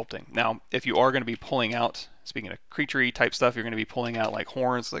start sculpting. Now, if you are going to be pulling out, speaking of creaturey type stuff, you're going to be pulling out like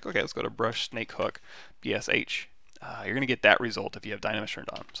horns. Like, okay, let's go to brush, snake hook, BSH. You're going to get that result if you have Dynamesh turned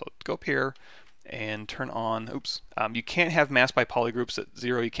on. So go up here and turn on, oops, you can't have mask by polygroups at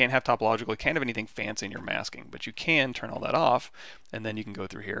 0. You can't have topological. You can't have anything fancy in your masking, but you can turn all that off. And then you can go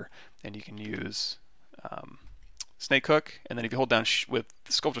through here and you can use snake hook, and then if you hold down with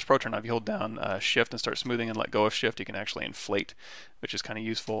Sculptors Pro turned on, if you hold down shift and start smoothing and let go of shift, you can actually inflate, which is kind of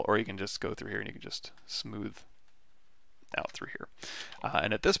useful, or you can just go through here and you can just smooth out through here.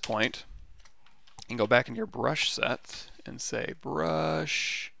 And at this point, you can go back in your brush set and say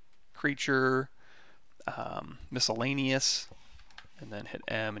brush, creature, miscellaneous, and then hit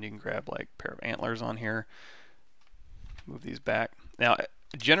M, and you can grab like a pair of antlers on here, move these back. Now,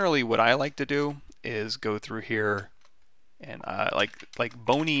 generally what I like to do is go through here and like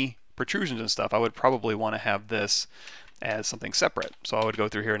bony protrusions and stuff, I would probably want to have this as something separate. So I would go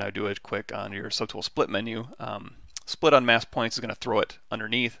through here and I would do it quick on your subtool split menu. Split on mask points is going to throw it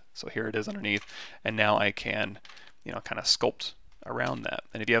underneath. So here it is underneath. And now I can, you know, kind of sculpt around that.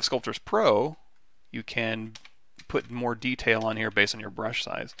 And if you have Sculptors Pro, you can put more detail on here based on your brush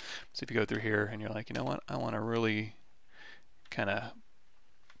size. So if you go through here and you're like, you know what, I want to really kind of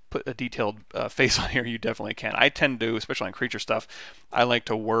put a detailed face on here, you definitely can. I tend to, especially on creature stuff, I like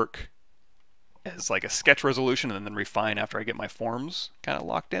to work as like a sketch resolution and then refine after I get my forms kind of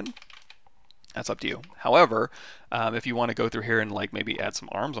locked in. That's up to you. However, if you want to go through here and like maybe add some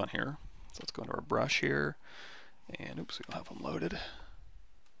arms on here, so let's go into our brush here, and oops, we don't have them loaded.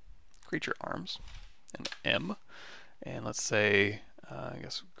 Creature arms, and M, and let's say, I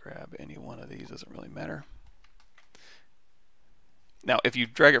guess grab any one of these, doesn't really matter. Now, if you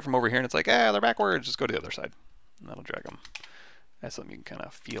drag it from over here and it's like, they're backwards, just go to the other side. And that'll drag them. That's something you can kind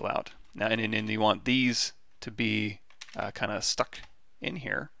of feel out. Now, and you want these to be kind of stuck in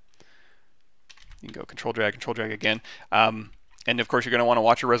here. You can go control drag again. And of course, you're going to want to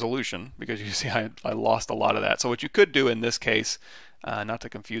watch your resolution because you see I lost a lot of that. So what you could do in this case, not to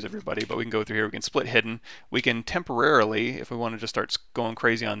confuse everybody, but we can go through here, we can split hidden. We can temporarily, if we want to just start going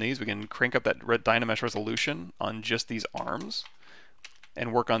crazy on these, we can crank up that Dynamesh resolution on just these arms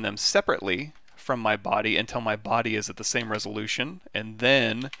and work on them separately from my body until my body is at the same resolution. And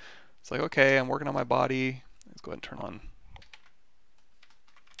then it's like, okay, I'm working on my body. Let's go ahead and turn on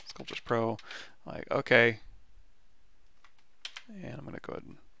Sculptors Pro. Like, okay. And I'm going to go ahead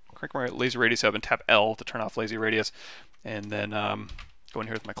and crank my lazy radius up and tap L to turn off lazy radius. And then go in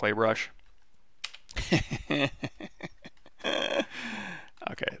here with my clay brush. Okay,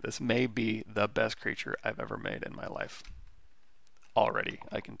 this may be the best creature I've ever made in my life. Already,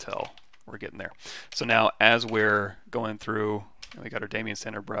 I can tell we're getting there. So now as we're going through, and we got our Damien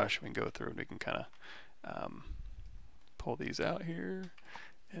Standard brush, we can go through and we can kind of pull these out here,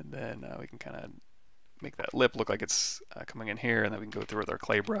 and then we can kind of make that lip look like it's coming in here, and then we can go through with our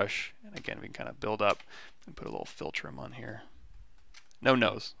clay brush, and again we can kind of build up and put a little fill trim on here. No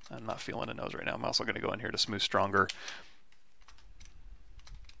nose. I'm not feeling a nose right now. I'm also going to go in here to smooth stronger.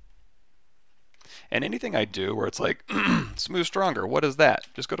 And anything I do where it's like, smooth stronger, what is that?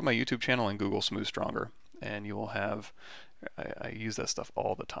 Just go to my YouTube channel and Google smooth stronger, and you will have, I use that stuff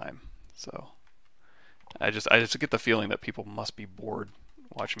all the time. So I just get the feeling that people must be bored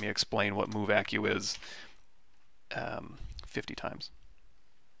watching me explain what Move Acu is 50 times.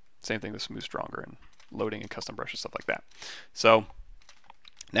 Same thing with smooth stronger and loading and custom brushes, stuff like that. So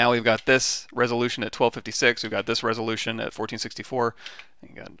now we've got this resolution at 1256. We've got this resolution at 1464.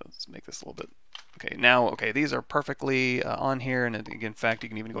 Let's make this a little bit. Okay, now, okay, these are perfectly on here, and in fact, you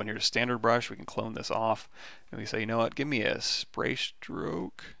can even go in here to standard brush. We can clone this off, and we say, you know what, give me a spray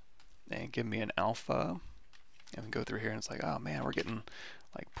stroke, and give me an alpha, and we go through here, and it's like, oh man, we're getting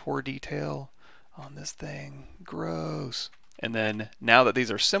like poor detail on this thing, gross. And then now that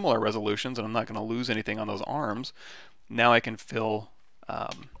these are similar resolutions, and I'm not going to lose anything on those arms, now I can fill,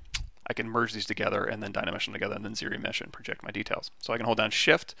 I can merge these together and then Dynamesh them together and then zero mesh and project my details. So I can hold down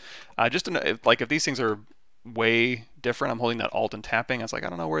Shift. Just to know, if these things are way different, I'm holding that Alt and tapping. I was like, I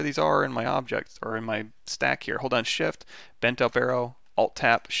don't know where these are in my object or in my stack here. Hold down Shift, bent up arrow, Alt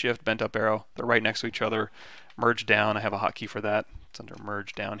tap, Shift, bent up arrow. They're right next to each other. Merge down. I have a hotkey for that. It's under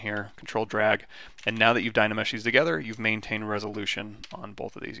merge down here. Control drag. And now that you've Dynamesh these together, you've maintained resolution on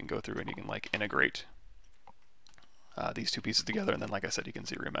both of these. You can go through and you can like integrate these two pieces together, and then like I said, you can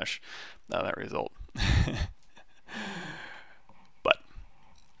see remesh that result. But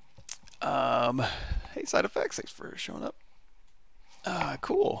hey, side effects, thanks for showing up.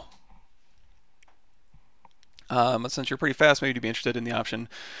 Cool. Since you're pretty fast, maybe you'd be interested in the option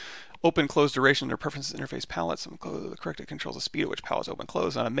open close duration or preferences interface palettes. The correct controls the speed at which palettes open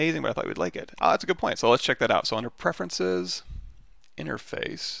close. Not amazing, but I thought you'd like it. That's a good point. So let's check that out. So under preferences,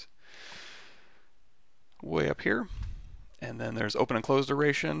 interface, way up here, and then there's open and close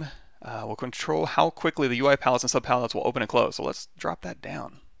duration. We'll control how quickly the UI palettes and subpalettes will open and close. So let's drop that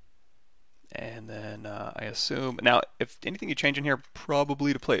down. And then I assume, now if anything you change in here,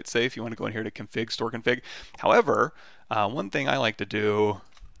 probably to play it safe, you want to go in here to config, store config. However, one thing I like to do,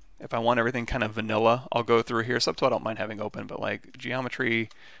 if I want everything kind of vanilla, I'll go through here. Subtool I don't mind having open, but like geometry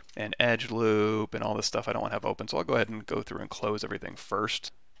and edge loop and all this stuff I don't want to have open. So I'll go ahead and go through and close everything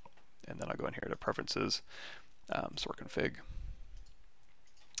first. And then I'll go in here to preferences, store config.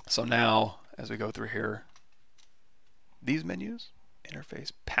 So now, as we go through here, these menus,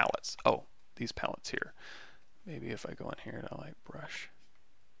 interface, palettes. Oh, these palettes here. Maybe if I go in here to like brush.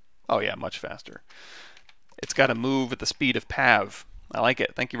 Oh yeah, much faster. It's got to move at the speed of pav. I like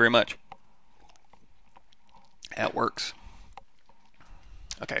it. Thank you very much. That works.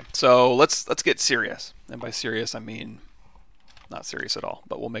 Okay, so let's get serious. And by serious, I mean not serious at all,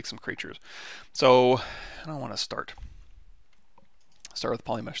 but we'll make some creatures. So I don't want to start with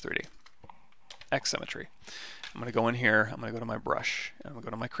Polymesh 3D. X symmetry. I'm going to go in here, I'm going to go to my brush, and I'm going to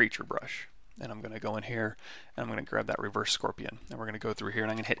go to my creature brush. And I'm going to go in here, and I'm going to grab that reverse scorpion. And we're going to go through here, and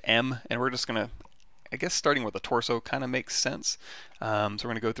I'm going to hit M, and we're just going to, I guess starting with the torso kind of makes sense. So we're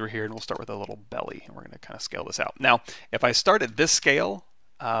going to go through here, and we'll start with a little belly, and we're going to kind of scale this out. Now, if I start at this scale,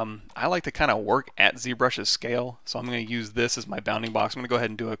 I like to kind of work at ZBrush's scale, so I'm going to use this as my bounding box. I'm going to go ahead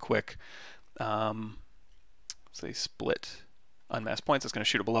and do a quick, say, split unmasked points. It's going to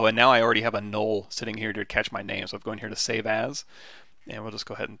shoot it below, and now I already have a null sitting here to catch my name, so I'm going here to save as, and we'll just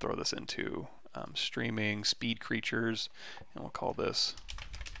go ahead and throw this into streaming speed creatures, and we'll call this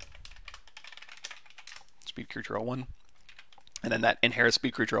speed creature 01. And then that inherits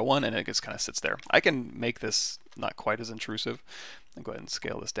speed creature 01, and it just kind of sits there. I can make this not quite as intrusive and go ahead and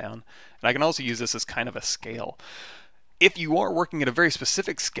scale this down. And I can also use this as kind of a scale. If you are working at a very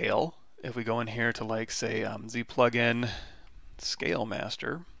specific scale, if we go in here to like say Z plugin scale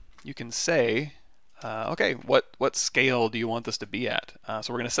master, you can say, okay, what scale do you want this to be at?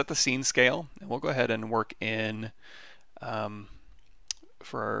 So we're going to set the scene scale, and we'll go ahead and work in,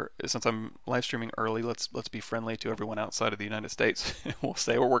 since I'm live streaming early, let's be friendly to everyone outside of the United States. We'll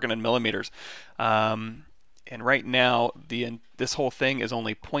say we're working in millimeters. And right now, this whole thing is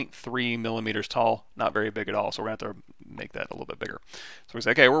only 0.3 millimeters tall, not very big at all. So we're going to have to make that a little bit bigger. So we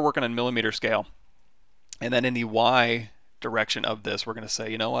say, okay, we're working on millimeter scale. And then in the Y direction of this, we're going to say,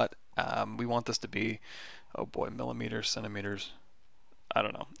 you know what? We want this to be, oh boy, millimeters, centimeters. I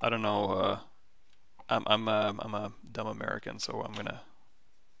don't know. I'm a dumb American, so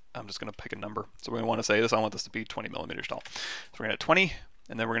I'm just going to pick a number. So we want to say this. I want this to be 20 millimeters tall. So we're going to 20,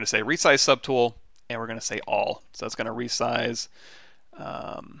 and then we're going to say resize subtool, and we're going to say all. So it's going to resize.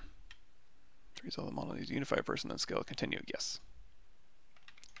 Resize the model needs unified person, then scale, continue. Yes.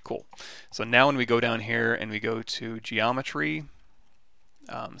 Cool. So now when we go down here and we go to geometry,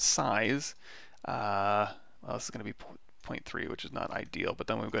 size, well, this is going to be 0.3, which is not ideal, but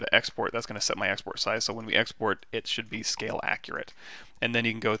then when we go to export, that's going to set my export size. So when we export, it should be scale accurate. And then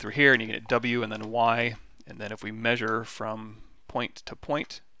you can go through here and you can hit W and then Y, and then if we measure from point to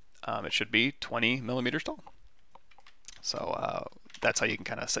point, it should be 20 millimeters tall. So that's how you can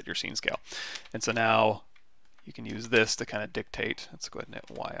kind of set your scene scale. And so now you can use this to kind of dictate. Let's go ahead and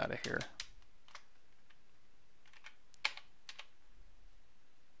hit Y out of here.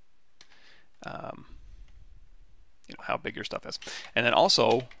 You know, how big your stuff is. And then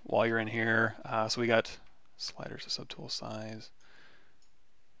also, while you're in here, so we got sliders to subtool size.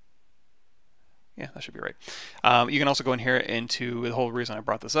 Yeah, that should be right. You can also go in here into, the whole reason I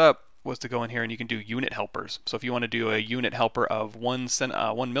brought this up was to go in here and you can do unit helpers. So if you want to do a unit helper of 1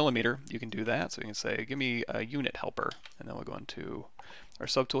 millimeter, you can do that. So you can say, give me a unit helper. And then we'll go into our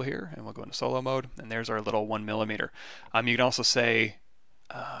subtool here, and we'll go into solo mode, and there's our little 1 millimeter. You can also say,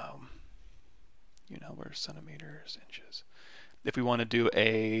 you know, where's centimeters, inches. If we want to do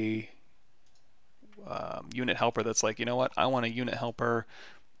a unit helper that's like, you know what, I want a unit helper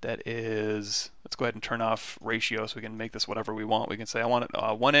that is, let's go ahead and turn off ratio so we can make this whatever we want. We can say I want it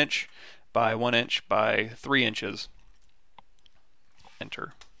 1 inch by 1 inch by 3 inches.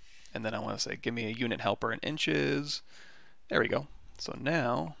 Enter. And then I want to say, give me a unit helper in inches. There we go. So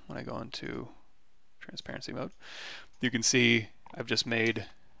now when I go into transparency mode. You can see I've just made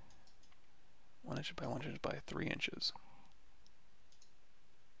 1 inch by 1 inch by 3 inches.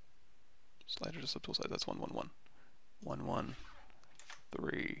 Slider to subtool size, that's 1, 1, 1. 1, 1,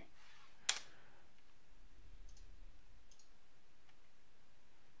 3.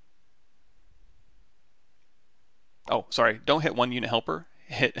 Oh, sorry, don't hit 1 unit helper.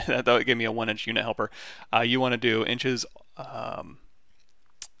 Hit that would give me a 1 inch unit helper. You want to do inches,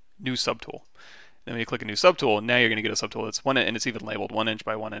 new subtool. Then when you click a new subtool, now you're going to get a subtool that's 1 inch, and it's even labeled 1 inch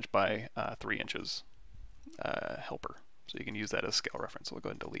by 1 inch by 3 inches helper. So you can use that as scale reference. So we'll go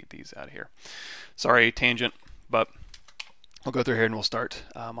ahead and delete these out of here. Sorry, tangent, but we'll go through here and we'll start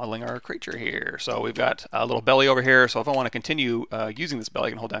modeling our creature here. So we've got a little belly over here. So if I want to continue using this belly,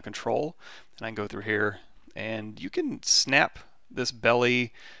 I can hold down Control, and I can go through here, and you can snap this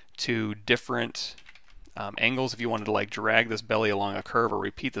belly to different angles if you wanted to like drag this belly along a curve or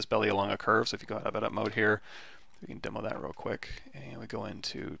repeat this belly along a curve. So if you go out of edit mode here, we can demo that real quick, and we go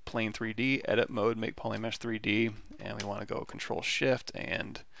into plane 3D, edit mode, make polymesh 3D, and we want to go Control Shift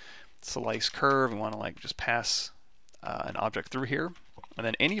and slice curve. We want to like just pass an object through here, and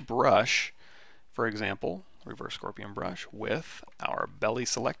then any brush, for example, reverse scorpion brush with our belly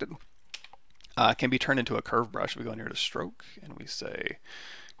selected, can be turned into a curve brush. We go in here to stroke and we say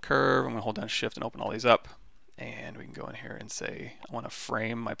curve. I'm going to hold down Shift and open all these up, and we can go in here and say I want to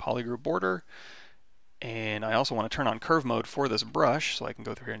frame my polygroup border, and I also want to turn on curve mode for this brush, so I can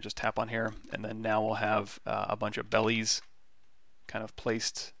go through here and just tap on here, and then now we'll have a bunch of bellies kind of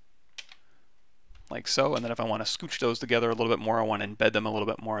placed like so. And then if I want to scooch those together a little bit more, I want to embed them a little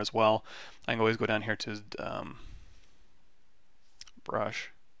bit more as well, I can always go down here to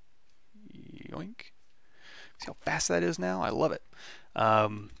brush, yoink. See how fast that is now? I love it.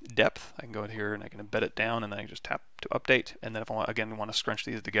 Depth, I can go in here and I can embed it down, and then I can just tap to update. And then if I want, again, want to scrunch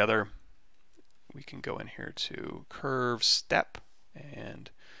these together, we can go in here to curve step and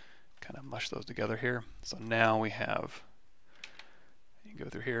kind of mush those together here. So now we have, you can go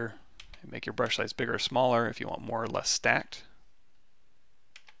through here and make your brush size bigger or smaller if you want more or less stacked.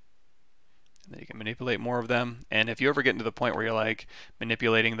 And then you can manipulate more of them. And if you ever get into the point where you're like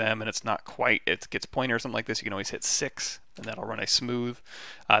manipulating them and it's not quite, it gets pointy or something like this, you can always hit 6 and that'll run a smooth.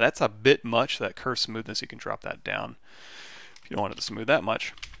 That's a bit much, that curve smoothness. You can drop that down if you don't want it to smooth that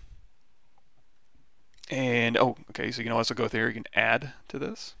much. And oh, okay, so you can also go there, you can add to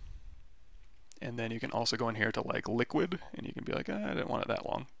this. And then you can also go in here to like liquid, and you can be like, I didn't want it that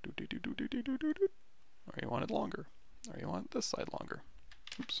long. Or you want it longer. Or you want this side longer.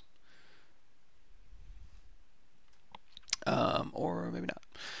 Oops. Or maybe not.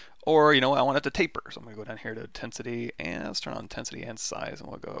 Or, you know, I want it to taper. So I'm going to go down here to intensity, and let's turn on intensity and size, and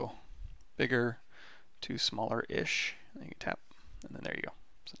we'll go bigger to smaller-ish. And you can tap, and then there you go.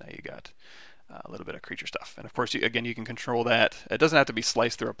 So now you got a little bit of creature stuff. And of course, again, you can control that. It doesn't have to be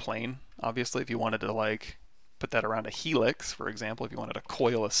sliced through a plane, obviously. If you wanted to like put that around a helix, for example, if you wanted to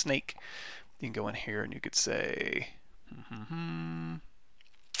coil a snake, you can go in here and you could say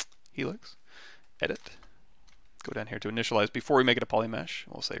helix, edit, go down here to initialize. Before we make it a polymesh,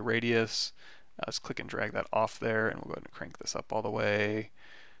 we'll say radius. Let's click and drag that off there, and we'll go ahead and crank this up all the way.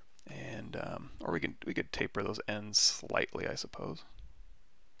 And or we could taper those ends slightly, I suppose.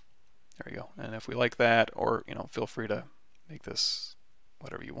 There we go. And if we like that, or you know, feel free to make this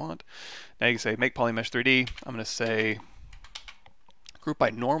whatever you want. Now you can say make polymesh 3D. I'm going to say group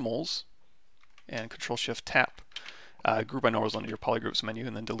by normals, and Control Shift tap group by normals on your polygroups menu,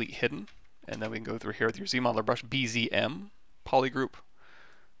 and then delete hidden. And then we can go through here with your Z modeler brush, BZM, polygroup.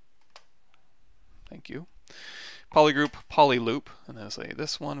 Thank you. Polygroup, polyloop, and then say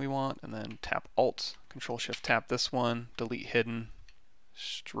this one we want, and then tap Alt, Control Shift tap this one, delete hidden,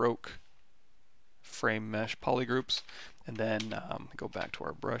 stroke, frame mesh polygroups, and then go back to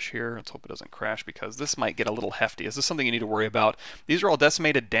our brush here. Let's hope it doesn't crash, because this might get a little hefty. Is this something you need to worry about? These are all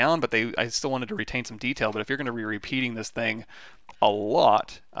decimated down, but I still wanted to retain some detail. But if you're going to be repeating this thing a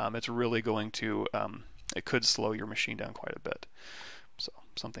lot, it's really going to, it could slow your machine down quite a bit. So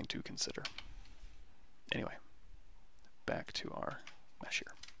something to consider. Anyway, back to our mesh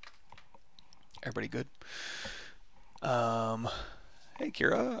here. Everybody good? Hey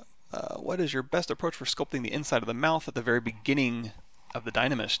Kira, what is your best approach for sculpting the inside of the mouth at the very beginning of the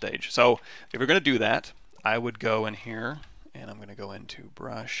Dynamesh stage? So if you're going to do that, I would go in here, and I'm going to go into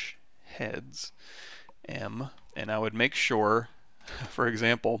brush, heads, M, and I would make sure, for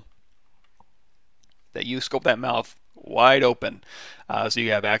example, that you sculpt that mouth wide open, so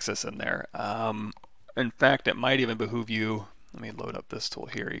you have access in there. In fact, it might even behoove you, let me load up this tool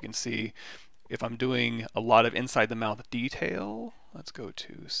here. You can see if I'm doing a lot of inside the mouth detail, let's go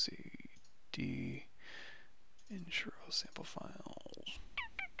to CD, intro sample files.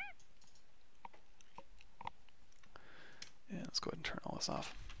 And let's go ahead and turn all this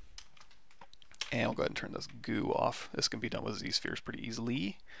off. And we'll go ahead and turn this goo off. This can be done with Z-spheres pretty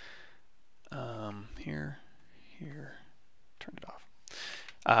easily. Here, turn it off.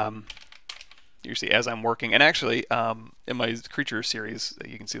 You see as I'm working, and actually in my creature series,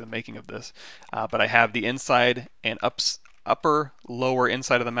 you can see the making of this, but I have the inside and upper, lower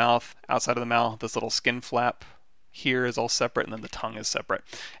inside of the mouth, outside of the mouth, this little skin flap here is all separate, and then the tongue is separate.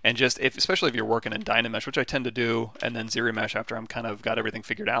 And just, especially if you're working in Dynamesh, which I tend to do, and then ZRemesh after I'm kind of got everything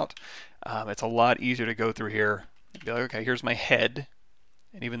figured out, it's a lot easier to go through here and be like, okay, here's my head.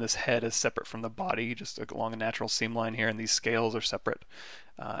 And even this head is separate from the body, just along a natural seam line here, and these scales are separate,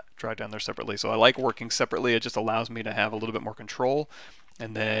 draw down there separately. So I like working separately. It just allows me to have a little bit more control,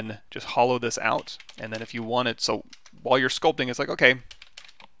 and then just hollow this out. And then if you want it, so while you're sculpting, it's like, okay,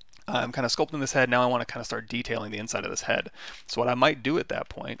 I'm kind of sculpting this head, now I want to kind of start detailing the inside of this head. So what I might do at that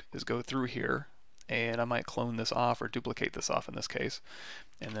point is go through here, and I might clone this off, or duplicate this off in this case,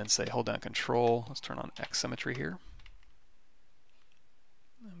 and then say, hold down Control, let's turn on X symmetry here.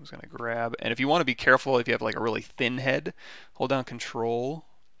 I'm just going to grab, and if you want to be careful, if you have like a really thin head, hold down Control,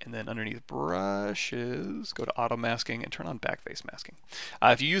 and then underneath brushes, go to auto masking and turn on backface masking.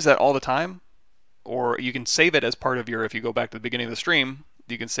 If you use that all the time, or you can save it as part of your, if you go back to the beginning of the stream,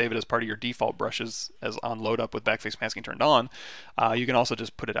 you can save it as part of your default brushes as on load up with backface masking turned on. You can also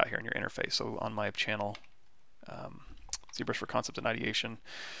just put it out here in your interface. So on my channel, ZBrush for Concept and Ideation,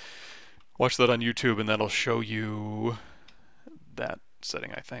 watch that on YouTube, and that'll show you that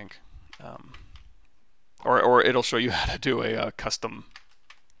setting, I think, or it'll show you how to do a custom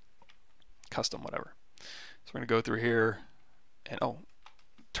whatever. So we're gonna go through here and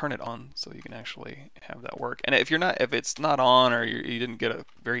turn it on so you can actually have that work. And if it's not on, or you didn't get a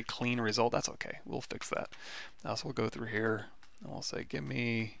very clean result, that's okay. We'll fix that. So we'll go through here and we'll say, give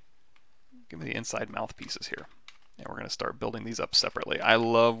me the inside mouth pieces here, and we're gonna start building these up separately. I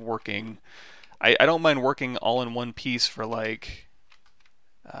love working. I don't mind working all in one piece for like.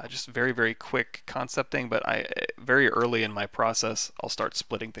 Just very, very quick concepting, but very early in my process, I'll start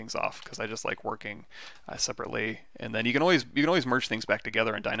splitting things off because I just like working separately. And then you can always merge things back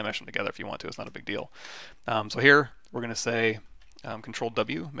together and Dynamesh them together if you want to. It's not a big deal. So here we're going to say Control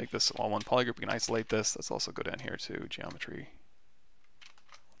W, make this all one polygroup. You can isolate this. Let's also go down here to Geometry,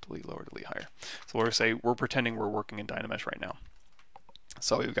 delete lower, delete higher. So we're going to say we're pretending we're working in Dynamesh right now.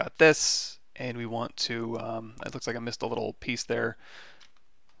 So we've got this, and we want to. It looks like I missed a little piece there.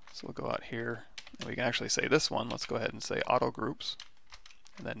 So we'll go out here, and we can actually say this one. Let's go ahead and say Auto Groups.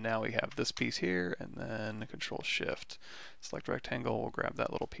 And then now we have this piece here, and then Control Shift. Select rectangle, we'll grab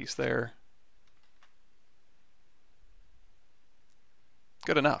that little piece there.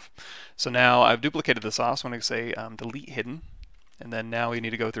 Good enough. So now I've duplicated this off, so I'm going to say delete hidden. And then now we need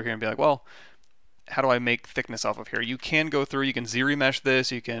to go through here and be like, well, how do I make thickness off of here? You can go through, you can ZRemesh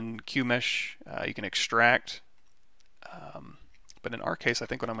this, you can QMesh, you can extract. But in our case, I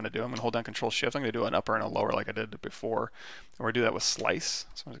think what I'm going to do, I'm going to hold down Control Shift. I'm going to do an upper and a lower like I did before. And we're going to do that with slice.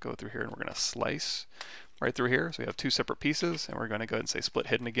 So I'm going to go through here and we're going to slice right through here. So we have two separate pieces, and we're going to go ahead and say split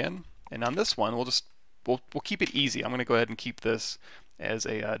hidden again. And on this one, we'll keep it easy. I'm going to go ahead and keep this as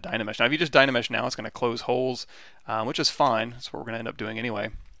a Dynamesh. Now, if you just Dynamesh now, it's going to close holes, which is fine. That's what we're going to end up doing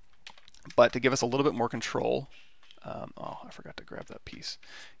anyway. But to give us a little bit more control, oh, I forgot to grab that piece.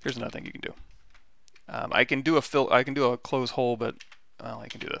 Here's another thing you can do. I can do a close hole, but well, I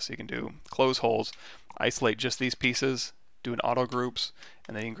can do this. You can do close holes, isolate just these pieces, do an auto groups,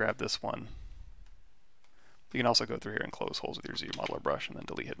 and then you can grab this one. You can also go through here and close holes with your Z modeler brush, and then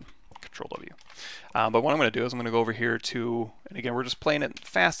delete hidden. Control W. But what I'm going to do is I'm going to go over here to, and again, we're just playing it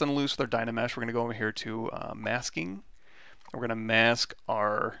fast and loose with our Dynamesh. We're going to go over here to masking. We're going to mask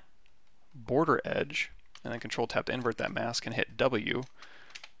our border edge, and then Control tap to invert that mask and hit W.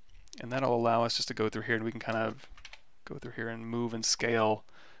 And that'll allow us just to go through here, and we can kind of go through here and move and scale.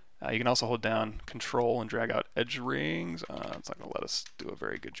 You can also hold down Control and drag out edge rings. It's not going to let us do a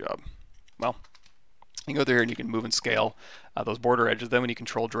very good job. Well, you can go through here and you can move and scale those border edges. Then when you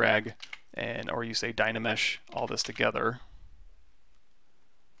Control drag, or you say Dynamesh all this together,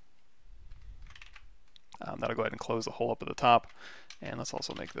 that'll go ahead and close the hole up at the top. And let's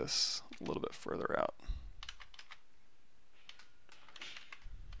also make this a little bit further out.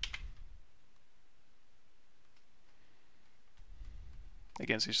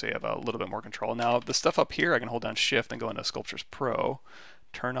 Again, so you have a little bit more control. Now, the stuff up here, I can hold down Shift and go into Sculptures Pro,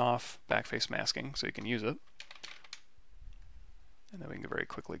 turn off backface masking so you can use it. And then we can very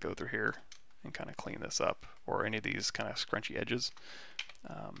quickly go through here and kind of clean this up, or any of these kind of scrunchy edges.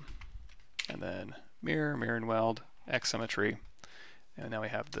 and then mirror, mirror and weld, X symmetry, and now we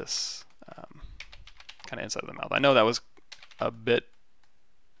have this kind of inside of the mouth. I know that was a bit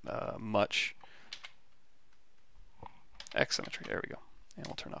much. X symmetry, there we go. And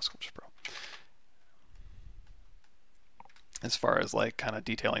we'll turn off Sculpts Pro. As far as like kind of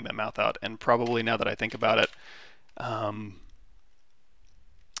detailing that mouth out, and probably now that I think about it,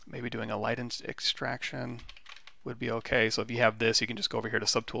 maybe doing a light extraction would be okay. So if you have this, you can just go over here to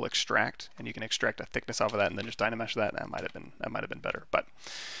subtool extract, and you can extract a thickness off of that, and then just Dynamesh that. That might have been better. But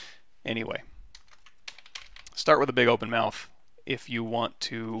anyway, start with a big open mouth if you want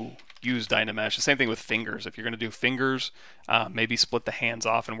to use Dynamesh. The same thing with fingers. If you're going to do fingers, maybe split the hands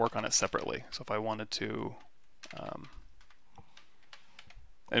off and work on it separately. So if I wanted to,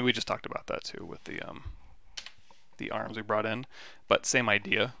 and we just talked about that too with the arms we brought in, but same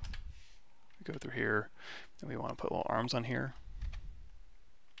idea. We go through here, and we want to put little arms on here,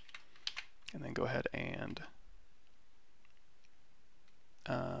 and then go ahead and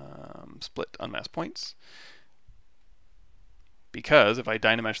split unmasked points. Because if I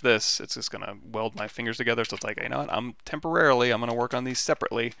Dynamesh this, it's just going to weld my fingers together. So it's like, you know what, I'm going to work on these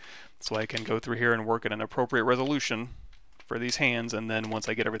separately, so I can go through here and work at an appropriate resolution for these hands. And then once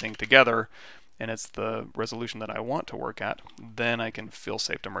I get everything together, and it's the resolution that I want to work at, then I can feel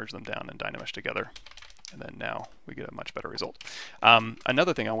safe to merge them down and Dynamesh together. And then now we get a much better result.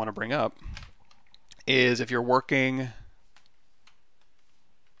 Another thing I want to bring up is if you're working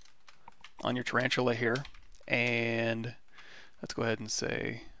on your tarantula here, and let's go ahead and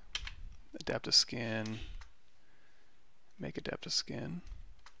say adaptive skin, make adaptive skin.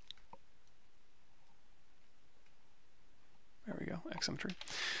 There we go, X symmetry.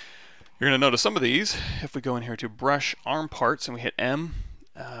 You're going to notice some of these, if we go in here to brush arm parts and we hit M,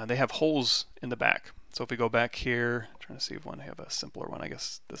 they have holes in the back. So if we go back here, I'm trying to see if I have a simpler one. I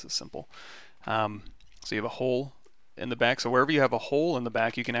guess this is simple. So you have a hole in the back. So wherever you have a hole in the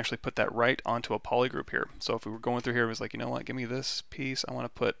back, you can actually put that right onto a polygroup here. So if we were going through here, it was like, you know what, give me this piece. I want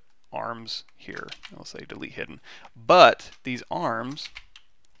to put arms here. I'll say delete hidden. But these arms,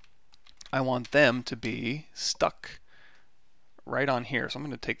 I want them to be stuck right on here. So I'm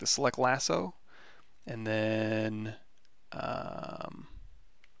going to take the select lasso and then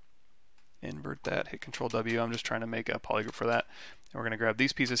invert that, hit Control W. I'm just trying to make a polygroup for that. And we're going to grab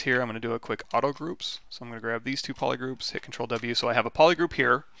these pieces here. I'm going to do a quick auto groups. So I'm going to grab these two polygroups, hit Control W. So I have a polygroup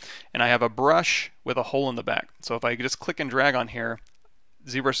here, and I have a brush with a hole in the back. So if I just click and drag on here,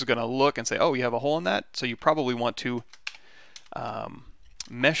 ZBrush is going to look and say, oh, you have a hole in that? So you probably want to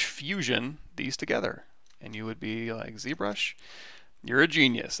mesh fusion these together. And you would be like, ZBrush, you're a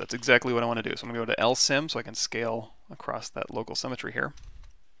genius. That's exactly what I want to do. So I'm going to go to LSim so I can scale across that local symmetry here.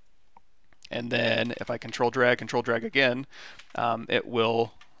 And then if I control drag again, it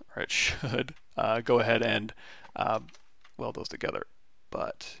will, or it should, go ahead and weld those together.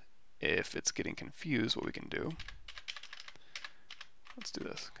 But if it's getting confused, what we can do, let's do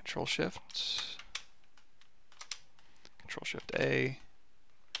this. Control Shift A,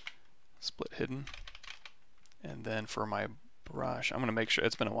 split hidden. And then for my brush, I'm going to make sure,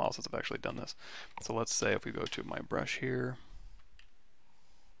 it's been a while since I've actually done this. So let's say if we go to my brush here,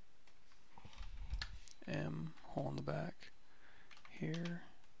 M, hole in the back, here,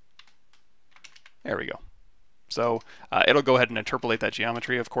 there we go. So it'll go ahead and interpolate that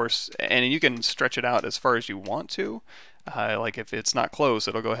geometry, of course, and you can stretch it out as far as you want to. Like if it's not close,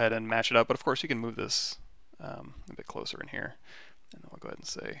 it'll go ahead and match it up, but of course you can move this a bit closer in here. And then we'll go ahead and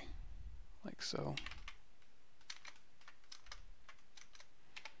say like so.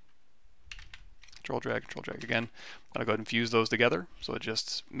 Control drag again. I'm going to go ahead and fuse those together, so it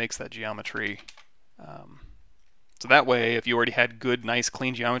just makes that geometry. So that way, if you already had good, nice,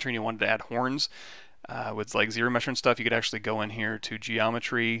 clean geometry and you wanted to add horns with like ZRemesher and stuff, you could actually go in here to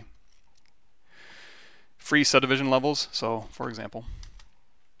geometry, free subdivision levels. So, for example,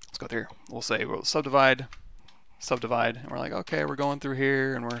 let's go there. We'll say we'll subdivide, and we're like, okay, we're going through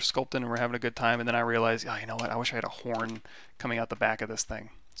here and we're sculpting and we're having a good time. And then I realize, oh, you know what? I wish I had a horn coming out the back of this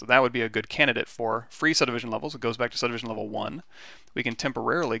thing. So that would be a good candidate for free subdivision levels. It goes back to subdivision level 1. We can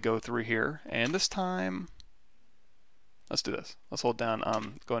temporarily go through here, and this time, let's do this. Let's hold down,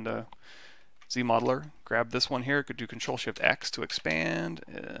 go into Z Modeler, grab this one here, could do Control Shift X to expand.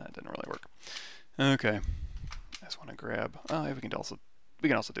 It didn't really work. Okay, I just want to grab, oh, we can also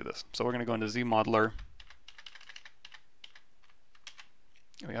do this. So we're going to go into Z Modeler.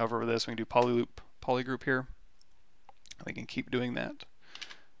 We hover over this, we can do polygroup here. We can keep doing that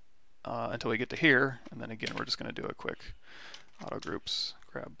until we get to here, and then again we're just going to do a quick auto groups,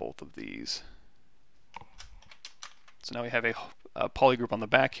 grab both of these. So now we have poly group on the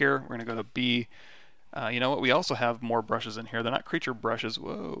back here. We're going to go to B. You know what? We also have more brushes in here. They're not creature brushes,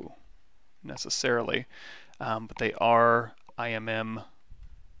 whoa, necessarily, but they are IMM,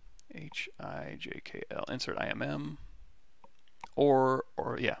 HIJKL, insert IMM, or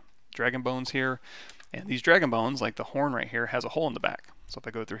yeah, dragon bones here. And these dragon bones, like the horn right here, has a hole in the back. So if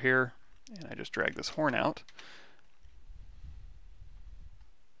I go through here and I just drag this horn out,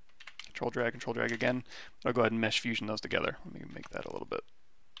 control drag again, I'll go ahead and mesh fusion those together. Let me make that a little bit.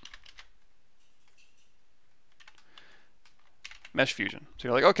 Mesh fusion. So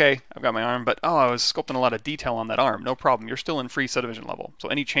you're like, okay, I've got my arm, but oh, I was sculpting a lot of detail on that arm. No problem. You're still in free subdivision level. So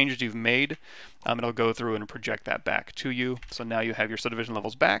any changes you've made, it'll go through and project that back to you. So now you have your subdivision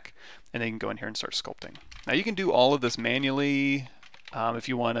levels back, and then you can go in here and start sculpting. Now you can do all of this manually if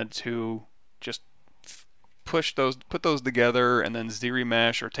you wanted to just put those together and then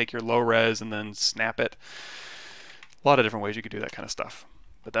Z-remesh, or take your low res and then snap it. A lot of different ways you could do that kind of stuff.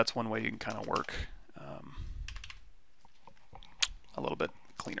 But that's one way you can kind of work a little bit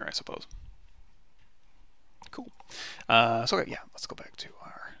cleaner, I suppose. Cool. So okay, yeah, let's go back to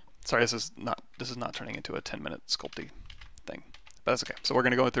our. Sorry, this is not turning into a 10-minute sculpty thing, but that's okay. So we're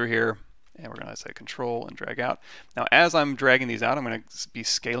going to go through here, and we're going to say control and drag out. Now, as I'm dragging these out, I'm going to be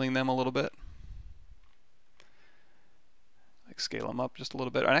scaling them a little bit. Like scale them up just a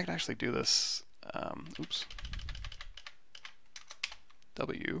little bit. And I can actually do this. Oops.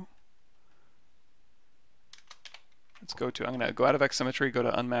 W. Let's go to, I'm going to go out of X symmetry, go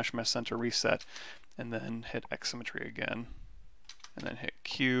to Unmask Mesh Center, reset, and then hit X symmetry again. And then hit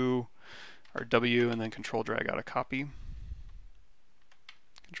Q or W, and then control drag out a copy.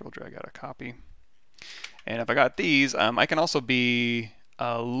 Control drag out a copy. And if I got these, I can also be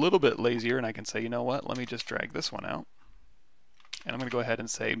a little bit lazier, and I can say, you know what, let me just drag this one out. And I'm going to go ahead and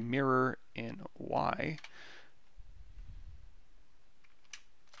say mirror in Y.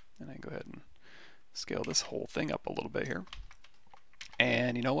 And I can go ahead and scale this whole thing up a little bit here.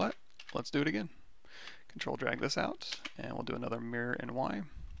 And you know what? Let's do it again. Control drag this out, and we'll do another mirror in Y.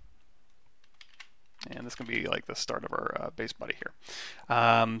 And this can be like the start of our base body here.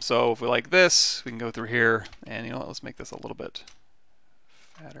 So if we like this, we can go through here, and you know what? Let's make this a little bit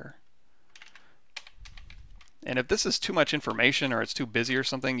fatter. And if this is too much information or it's too busy or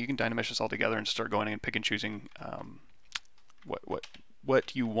something, you can dynamesh this all together and start going and pick and choosing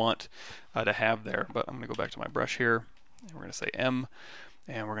what you want to have there. But I'm going to go back to my brush here, and we're going to say M,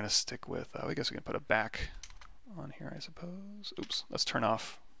 and we're going to stick with, I guess we can put a back on here, I suppose. Oops, let's turn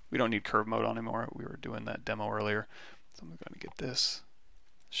off. We don't need curve mode on anymore. We were doing that demo earlier. So I'm going to get this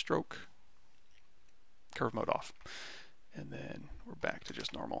stroke, curve mode off, and then we're back to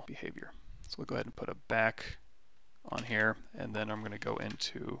just normal behavior. So we'll go ahead and put a back on here, and then I'm going to go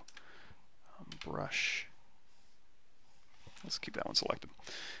into brush. Let's keep that one selected.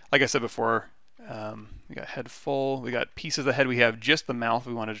 Like I said before, we got head full. We got pieces of the head. We have just the mouth.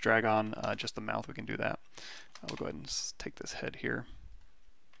 We wanted to drag on just the mouth. We can do that. We'll go ahead and take this head here.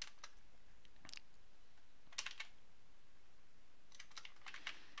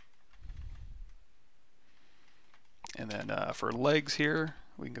 And then for legs here,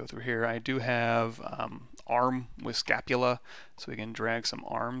 we can go through here. I do have arm with scapula, so we can drag some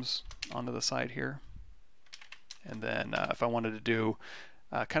arms onto the side here. And then if I wanted to do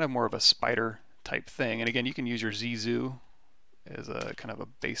kind of more of a spider type thing, and again, you can use your Z-Zoo as a kind of a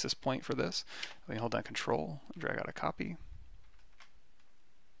basis point for this. We can hold down Control and drag out a copy.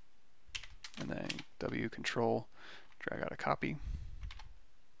 And then W, Control, drag out a copy.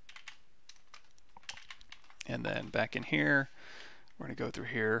 And then back in here, we're going to go through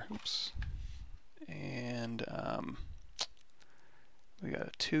here. Oops. And we got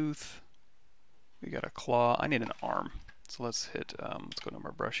a tooth. We got a claw. I need an arm. So let's hit, let's go to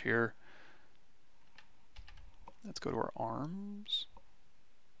our brush here. Let's go to our arms.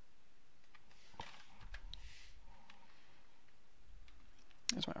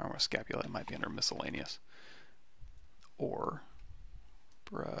 There's my arm with scapula. It might be under miscellaneous. Or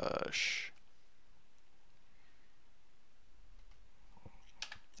brush.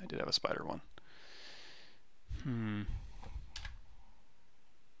 I did have a spider one.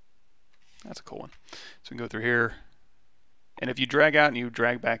 That's a cool one. So we can go through here, and if you drag out and you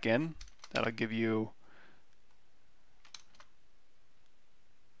drag back in, that'll give you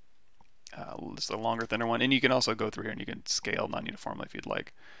just a longer, thinner one. And you can also go through here and you can scale non-uniformly if you'd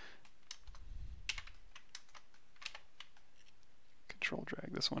like. Control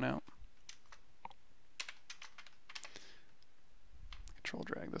drag this one out. Control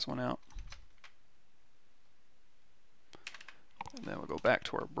drag this one out. And then we'll go back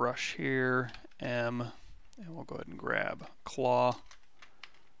to our brush here, M, And we'll go ahead and grab claw.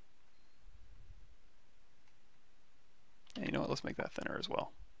 And you know what, let's make that thinner as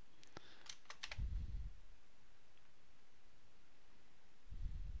well.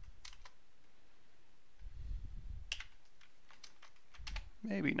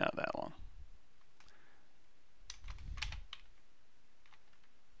 Maybe not that long.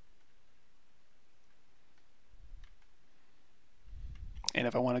 And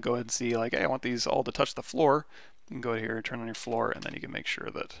if I want to go ahead and see, like, hey, I want these all to touch the floor, you can go here and turn on your floor, and then you can make sure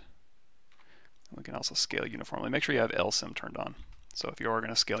that we can also scale uniformly. Make sure you have LSIM turned on. So if you are going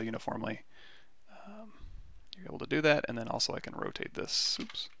to scale uniformly, you're able to do that. And then also I can rotate this,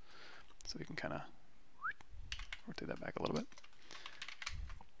 oops, so we can kind of rotate that back a little bit.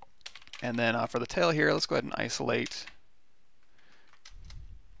 And then for the tail here, let's go ahead and isolate.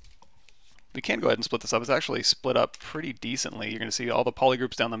 We can go ahead and split this up. It's actually split up pretty decently. You're going to see all the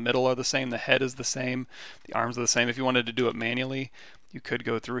polygroups down the middle are the same. The head is the same. The arms are the same. If you wanted to do it manually, you could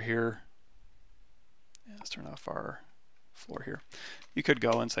go through here. Yeah, let's turn off our floor here. You could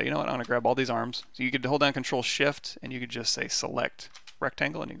go and say, you know what, I want to grab all these arms. So you could hold down Control Shift and you could just say select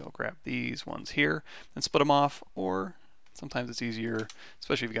rectangle and you go grab these ones here and split them off. Or sometimes it's easier,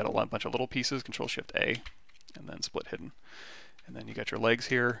 especially if you've got a bunch of little pieces, Control Shift A and then split hidden. And then you got your legs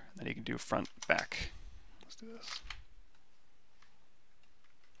here, and then you can do front, back. Let's do this.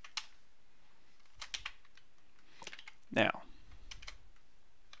 Now,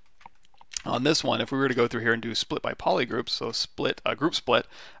 on this one, if we were to go through here and do split by polygroups, so split, group split,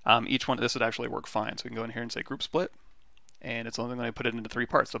 each one, this would actually work fine. So we can go in here and say group split, and it's only going to put it into 3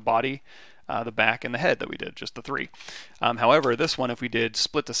 parts, the body, the back, and the head that we did, just the 3. However, this one, if we did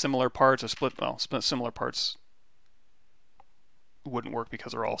split to similar parts, or split similar parts, wouldn't work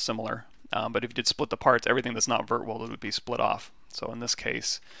because they're all similar. But if you did split the parts, everything that's not vertical would be split off. So in this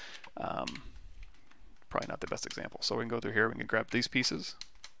case, probably not the best example. So we can go through here, we can grab these pieces,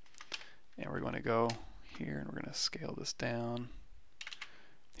 and we're going to go here, and we're going to scale this down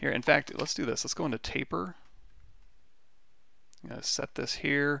here. In fact, let's do this. Let's go into taper. I'm going to set this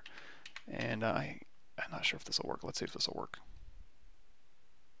here, and I'm not sure if this will work. Let's see if this will work.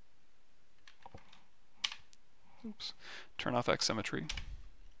 Oops. Turn off X symmetry.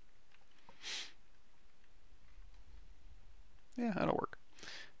 Yeah, that'll work.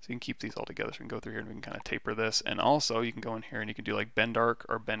 So you can keep these all together. So we can go through here and we can kind of taper this. And also you can go in here and you can do like bend arc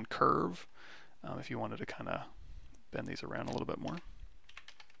or bend curve if you wanted to kind of bend these around a little bit more.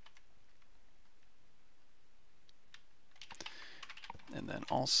 And then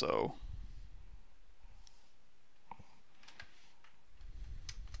also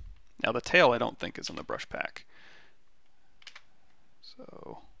now the tail I don't think is in the brush pack.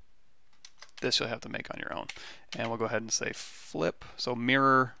 So this you'll have to make on your own. And we'll go ahead and say flip. So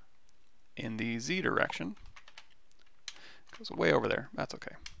mirror in the Z direction. Goes way over there. That's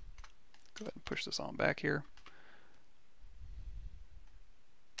okay. Go ahead and push this on back here.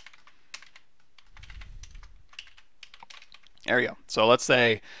 There we go. So let's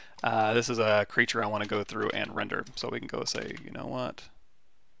say this is a creature I want to go through and render. So we can go say, you know what?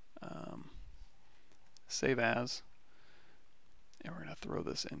 Save as. And we're going to throw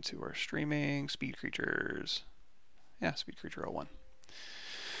this into our streaming speed creatures. Yeah, speed creature 01.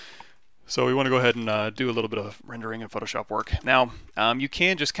 So we want to go ahead and do a little bit of rendering and Photoshop work. Now, you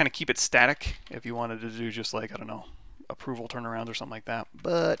can just kind of keep it static if you wanted to do just like, I don't know, approval turnarounds or something like that.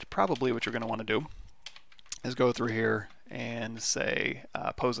 But probably what you're going to want to do is go through here and say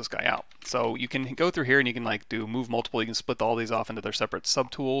pose this guy out. So you can go through here and you can like do move multiple. You can split all these off into their separate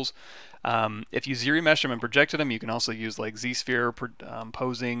subtools. If you Z-remesh them and projected them, you can also use like Z-sphere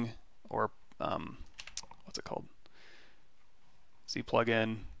posing or what's it called? Z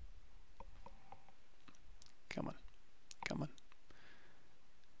plugin. Come on, come on,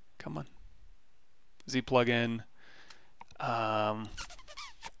 come on. Z plugin.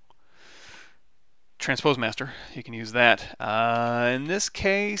 Transpose Master, you can use that. In this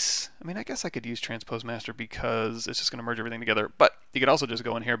case, I mean, I guess I could use Transpose Master because it's just going to merge everything together. But you could also just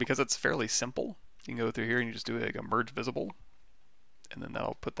go in here because it's fairly simple. You can go through here and you just do like a merge visible, and then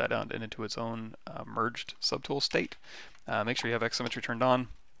that'll put that out into its own merged subtool state. Make sure you have X symmetry turned on.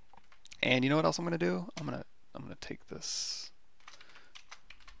 And you know what else I'm going to do? I'm going to take this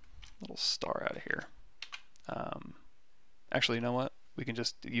little star out of here. Actually, you know what? We can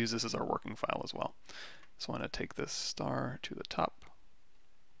just use this as our working file as well. So I want to take this star to the top,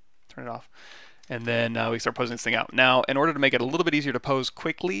 turn it off, and then we start posing this thing out. Now, in order to make it a little bit easier to pose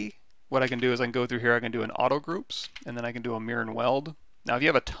quickly, what I can do is I can go through here, I can do an auto groups, and then I can do a mirror and weld. Now, if you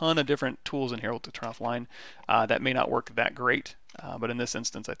have a ton of different tools in here, we'll turn off line, that may not work that great, but in this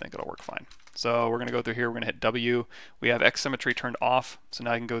instance, I think it'll work fine. So we're going to go through here, we're going to hit W. We have X symmetry turned off, so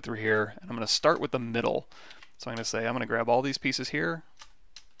now I can go through here, and I'm going to start with the middle. So I'm going to say, I'm going to grab all these pieces here,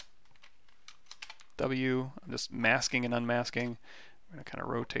 W, I'm just masking and unmasking. We're going to kind of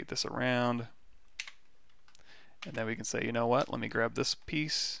rotate this around. And then we can say, you know what, let me grab this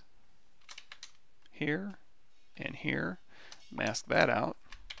piece here and here, mask that out,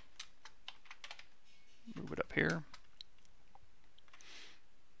 move it up here,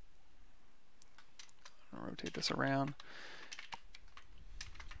 rotate this around,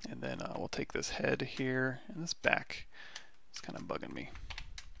 and then we'll take this head here, and this back is kind of bugging me.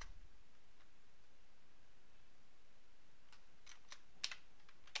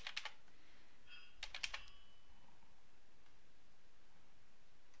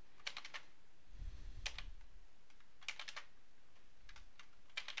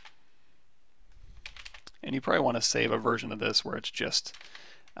 And you probably want to save a version of this where it's just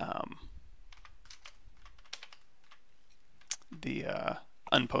the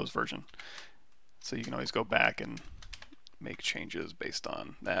unposed version. So you can always go back and make changes based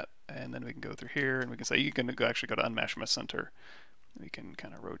on that. And then we can go through here and we can say you can actually go to unmask from a center. We can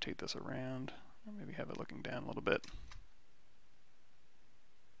kind of rotate this around, or maybe have it looking down a little bit.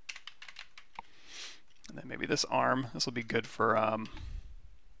 And then maybe this arm, this will be good for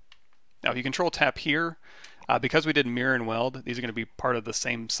now if you control tap here, because we did mirror and weld, these are going to be part of the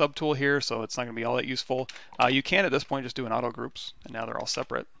same subtool here, so it's not going to be all that useful. You can at this point just do an auto groups, and now they're all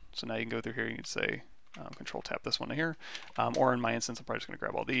separate. So now you can go through here and you can say control tap this one here, or in my instance I'm probably just going to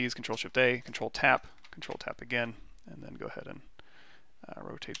grab all these, control shift A, control tap again, and then go ahead and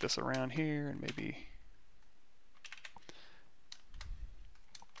rotate this around here and maybe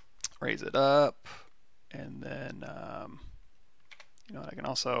raise it up, and then you know, I can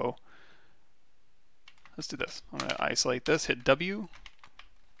also, let's do this. I'm going to isolate this, hit W,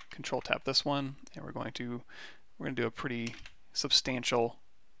 control tap this one, and we're going to do a pretty substantial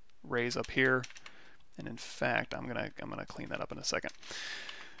raise up here. And in fact, I'm gonna clean that up in a second.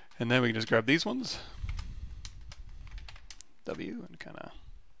 And then we can just grab these ones, W, and kind of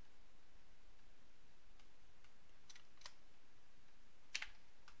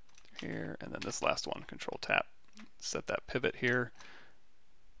here, and then this last one, control tap, set that pivot here.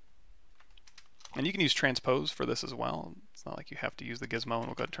 And you can use transpose for this as well. It's not like you have to use the gizmo, and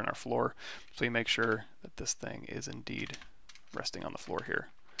we'll go ahead and turn our floor so you make sure that this thing is indeed resting on the floor here.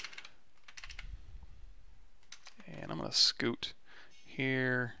 And I'm going to scoot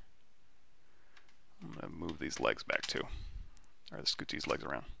here. I'm going to move these legs back too, or scoot these legs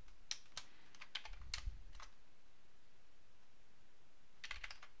around.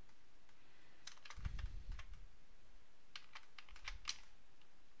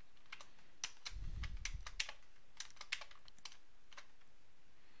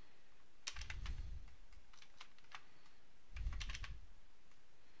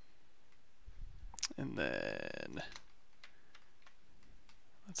 And then,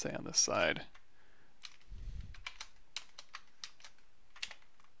 let's say on this side,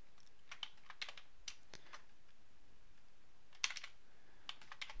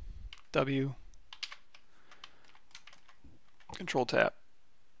 W, control tap,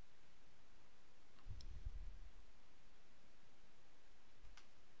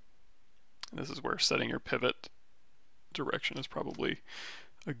 and this is where setting your pivot direction is probably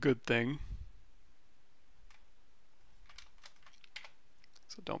a good thing.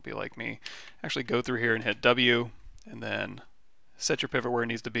 So don't be like me. Actually go through here and hit W, and then set your pivot where it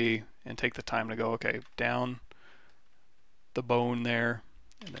needs to be, and take the time to go, okay, down the bone there,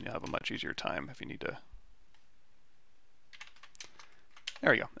 and then you'll have a much easier time if you need to.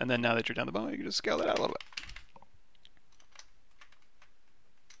 There we go. And then now that you're down the bone, you can just scale that out a little bit.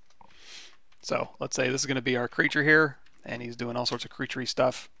 So let's say this is going to be our creature here, and he's doing all sorts of creaturey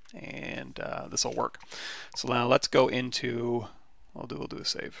stuff, and this will work. So now let's go into, we'll do a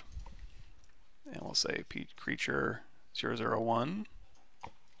save, and we'll say creature 001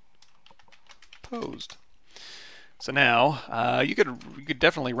 posed. So now you could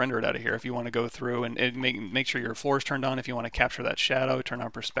definitely render it out of here if you want to go through and make sure your floor is turned on. If you want to capture that shadow, turn on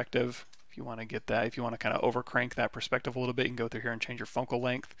perspective. If you want to get that, if you want to kind of over crank that perspective a little bit, you can go through here and change your focal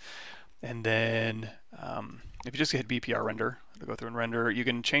length. And then if you just hit BPR render to go through and render, you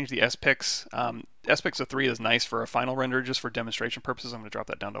can change the SPIX. SPIX of 3 is nice for a final render, just for demonstration purposes. I'm going to drop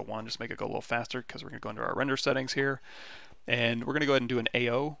that down to 1, just make it go a little faster, because we're going to go into our render settings here. And we're going to go ahead and do an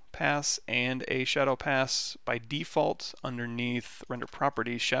AO pass and a shadow pass. By default, underneath render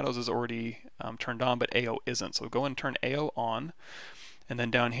properties, shadows is already turned on, but AO isn't. So go and turn AO on. And then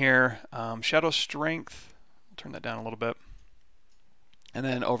down here, shadow strength, I'll turn that down a little bit. And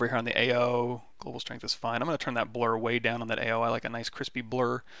then over here on the AO, global strength is fine. I'm going to turn that blur way down on that AO. I like a nice crispy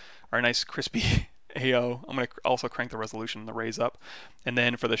blur, or a nice crispy AO. I'm going to also crank the resolution and the raise up. And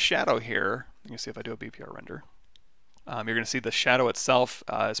then for the shadow here, you can see if I do a BPR render, you're going to see the shadow itself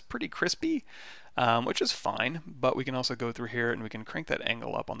is pretty crispy, which is fine, but we can also go through here and we can crank that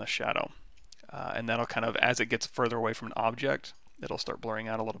angle up on the shadow. And that'll kind of, as it gets further away from an object, it'll start blurring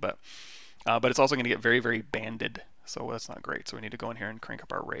out a little bit. But it's also going to get very, very banded, so that's not great. So we need to go in here and crank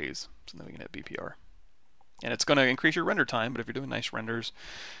up our raise, so then we can hit BPR. And it's going to increase your render time, but if you're doing nice renders,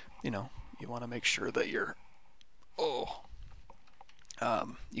 you know, you want to make sure that you're, you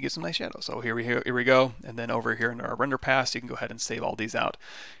get some nice shadow. So here we go, and then over here in our render pass, you can go ahead and save all these out.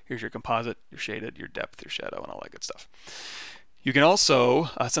 Here's your composite, your shaded, your depth, your shadow, and all that good stuff. You can also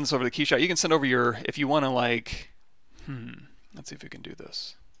send this over to the Keyshot. You can send over your, if you want to like, let's see if we can do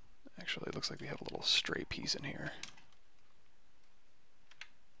this. Actually, it looks like we have a little stray piece in here.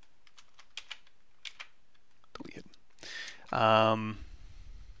 Deleted.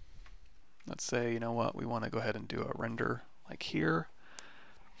 Let's say, you know what, we want to go ahead and do a render like here.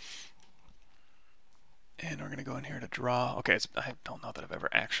 And we're going to go in here to draw. Okay, I don't know that I've ever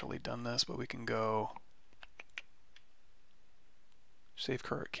actually done this, but we can go save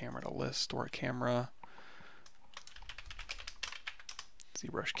current camera to list, store a camera,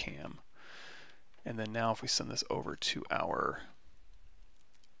 ZBrush cam. And then now if we send this over to our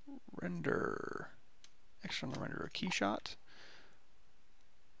render, external renderer Keyshot,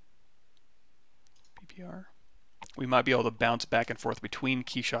 BPR, we might be able to bounce back and forth between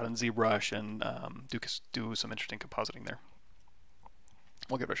Keyshot and ZBrush and do some interesting compositing there.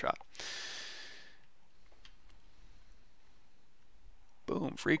 We'll give it a shot.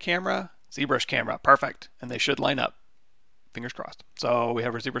 Boom, free camera, ZBrush camera, perfect. And they should line up. Fingers crossed. So we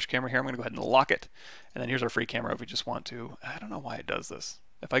have our ZBrush camera here. I'm going to go ahead and lock it. And then here's our free camera if we just want to. I don't know why it does this.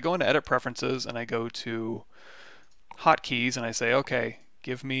 If I go into Edit Preferences and I go to Hotkeys and I say, okay,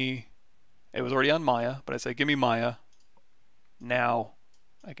 give me, it was already on Maya, but I say, give me Maya. Now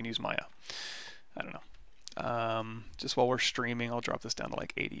I can use Maya. I don't know. Just while we're streaming, I'll drop this down to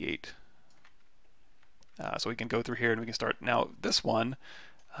like 88. So we can go through here and we can start. Now this one,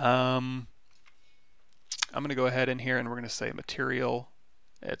 I'm going to go ahead in here and we're going to say material.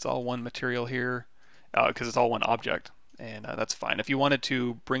 It's all one material here because it's all one object, and that's fine. If you wanted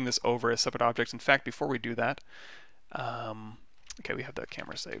to bring this over as separate objects, in fact, before we do that, okay, we have the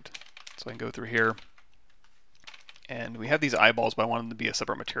camera saved. So I can go through here and we have these eyeballs, but I want them to be a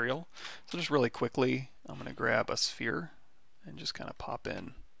separate material. So just really quickly, I'm going to grab a sphere and just kind of pop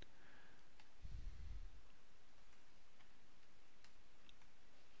in.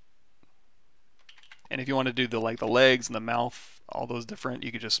 And if you want to do the legs and the mouth, all those different,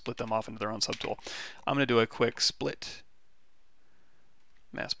 you could just split them off into their own subtool. I'm going to do a quick split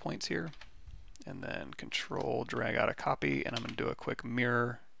mass points here, and then Control drag out a copy, and I'm going to do a quick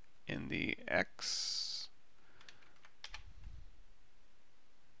mirror in the X,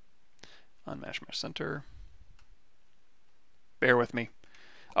 unmask mesh center. Bear with me.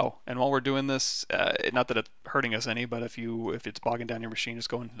 Oh, and while we're doing this, not that it's hurting us any, but if it's bogging down your machine, just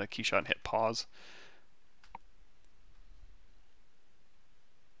go into the Keyshot and hit pause.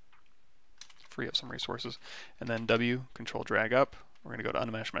 Free up some resources, and then W, Control drag up. We're going to go to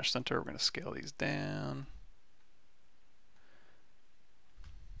Unmask Mesh Center. We're going to scale these down.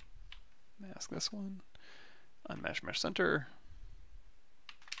 Mask this one. Unmask Mesh Center.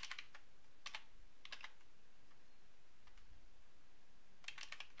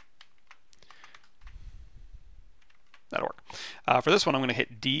 That'll work. For this one, I'm going to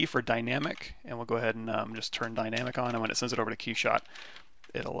hit D for dynamic, and we'll go ahead and just turn dynamic on, and when it sends it over to Keyshot,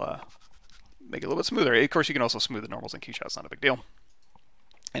 it'll make it a little bit smoother. Of course, you can also smooth the normals in Keyshot. It's not a big deal.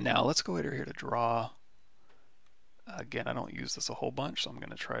 And now let's go over here to draw. Again, I don't use this a whole bunch, so I'm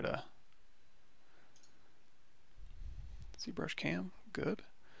going to try to ZBrush cam. Good.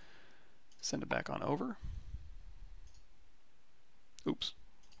 Send it back on over. Oops.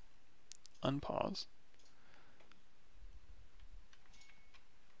 Unpause.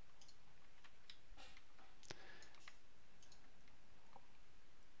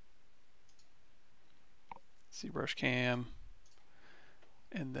 ZBrush cam,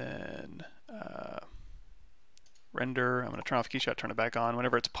 and then render. I'm going to turn off Keyshot, turn it back on.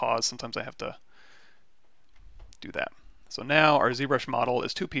 Whenever it's paused, sometimes I have to do that. So now our ZBrush model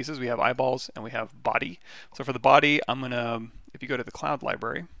is two pieces. We have eyeballs and we have body. So for the body, I'm going to, if you go to the cloud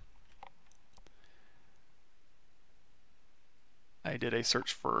library, I did a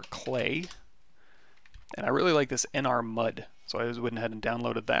search for clay, And I really like this NR Mud, so I just went ahead and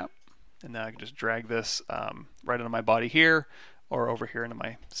downloaded that. And now I can just drag this right into my body here, or over here into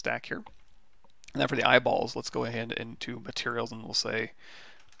my stack here. And then for the eyeballs, let's go ahead into materials and we'll say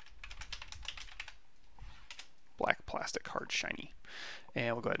black plastic hard shiny.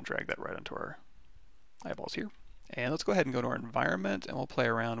 And we'll go ahead and drag that right onto our eyeballs here. And let's go ahead and go to our environment and we'll play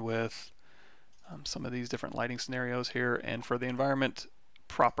around with some of these different lighting scenarios here. And for the environment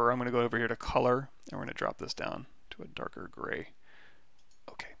proper, I'm going to go over here to color and we're going to drop this down to a darker gray.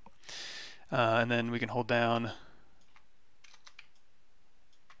 Okay. And then we can hold down,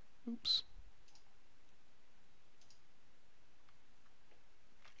 oops.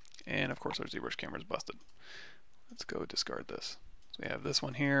 And of course our ZBrush camera is busted. Let's go discard this. So we have this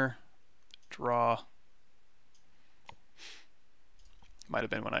one here, draw. Might have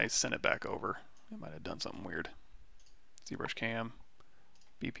been when I sent it back over. It might have done something weird. ZBrush cam,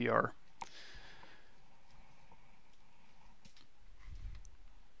 BPR.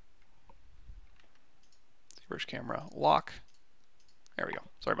 ZBrush camera lock. There we go.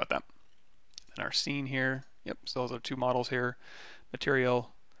 Sorry about that. And our scene here. Yep, so those are two models here.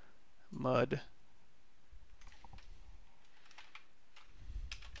 Material, mud.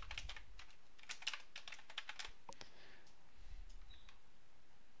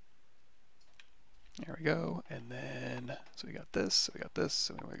 There we go. And then, so we got this, so we got this.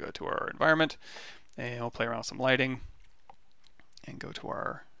 So we go to our environment and we'll play around with some lighting and go to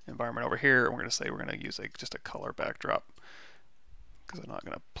our environment over here. And we're going to say we're going to use just a color backdrop because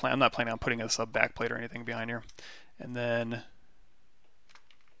I'm not planning on putting a sub backplate or anything behind here. And then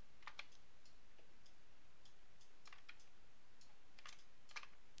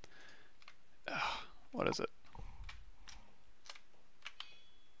what is it?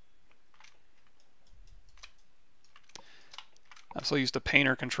 I'm so used to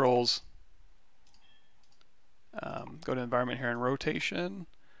painter controls. Go to environment here and rotation.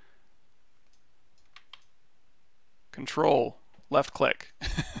 Control, left click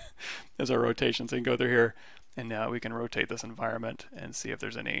is our rotation. So you can go through here and now we can rotate this environment and see if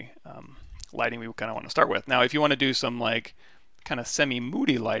there's any lighting we kind of want to start with. Now if you want to do some like kind of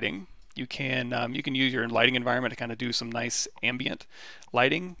semi-moody lighting, you can use your lighting environment to kind of do some nice ambient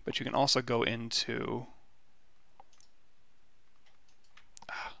lighting, but you can also go into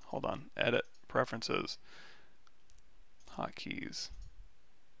hold on, edit, preferences, hotkeys.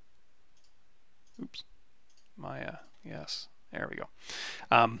 Oops, Maya, yes, there we go.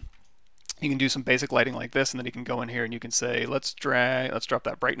 You can do some basic lighting like this, and then you can go in here and you can say, let's drop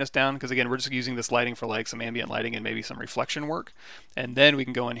that brightness down, because again, we're just using this lighting for like some ambient lighting and maybe some reflection work. And then we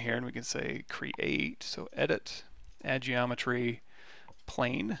can go in here and we can say create, so edit, add geometry,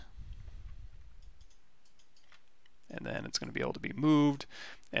 plane. And then it's going to be able to be moved.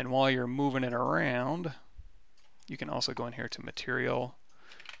 And while you're moving it around, you can also go in here to material,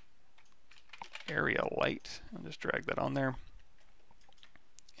 area light, and just drag that on there.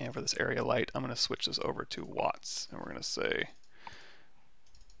 And for this area light, I'm going to switch this over to watts, and we're going to say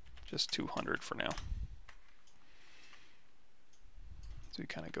just 200 for now. So we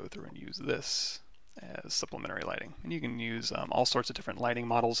kind of go through and use this as supplementary lighting. And you can use all sorts of different lighting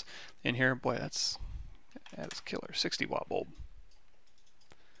models in here. Boy, that is killer. 60 watt bulb.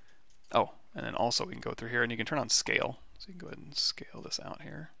 Oh, and then also we can go through here and you can turn on scale. So you can go ahead and scale this out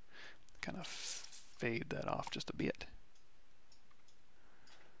here. Kind of fade that off just a bit.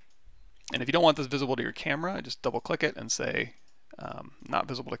 And if you don't want this visible to your camera, just double click it and say not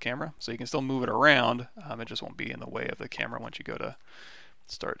visible to camera. So you can still move it around. It just won't be in the way of the camera once you go to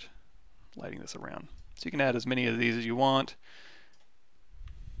start lighting this around. So you can add as many of these as you want.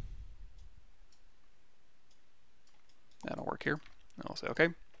 That'll work here. And I'll say OK.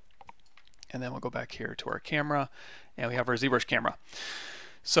 And then we'll go back here to our camera, and we have our ZBrush camera.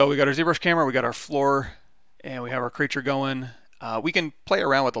 So we got our ZBrush camera, we got our floor, and we have our creature going. We can play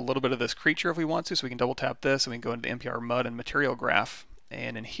around with a little bit of this creature if we want to, so we can double tap this, and we can go into NPR Mud and Material Graph.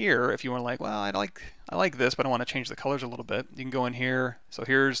 And in here, if you want to like, well, I like this, but I want to change the colors a little bit, you can go in here. So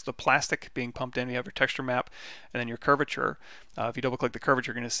here's the plastic being pumped in. You have your texture map, and then your curvature. If you double click the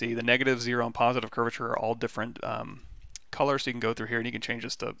curvature, you're going to see the negative, 0, and positive curvature are all different colors. So you can go through here and you can change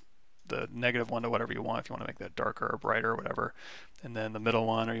this to the negative one to whatever you want, if you want to make that darker or brighter or whatever. And then the middle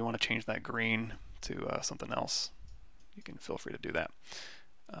one, or you want to change that green to something else, you can feel free to do that.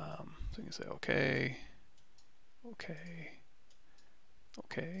 So you can say OK, OK,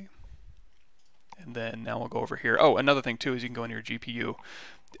 OK. And then now we'll go over here. Oh, another thing too is you can go into your GPU.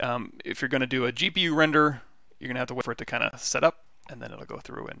 If you're going to do a GPU render, you're going to have to wait for it to kind of set up, and then it'll go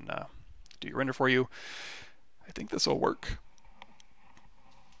through and do your render for you. I think this will work.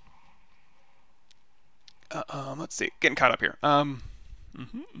 Let's see, getting caught up here.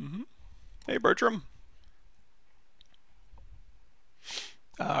 Hey, Bertram.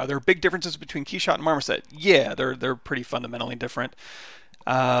 There are big differences between Keyshot and Marmoset. Yeah, they're pretty fundamentally different.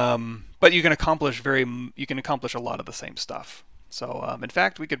 But you can accomplish a lot of the same stuff. So in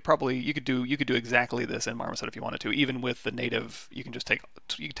fact, you could do exactly this in Marmoset if you wanted to. Even with the native, you can take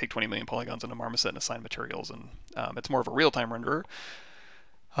 20 million polygons into Marmoset and assign materials, and it's more of a real-time renderer.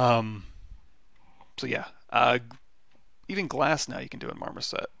 So yeah, even glass now you can do in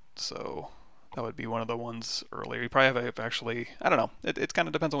Marmoset. So that would be one of the ones earlier. You probably have actually, I don't know. It kind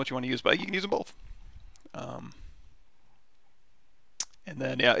of depends on what you want to use, but you can use them both. And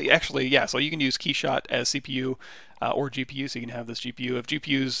then, yeah, so you can use Keyshot as CPU or GPU, so you can have this GPU. If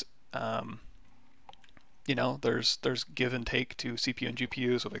GPUs, there's give and take to CPU and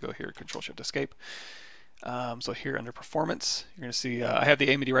GPU, so if I go here, Control-Shift-Escape. So here under Performance, you're going to see I have the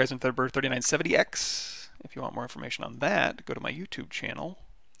AMD Ryzen Threadbird 3970X. If you want more information on that, go to my YouTube channel,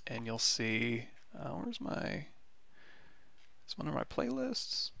 and you'll see, it's one of my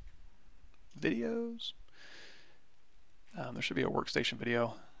playlists, videos. There should be a workstation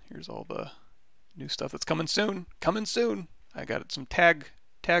video. Here's all the new stuff that's coming soon. I got some tag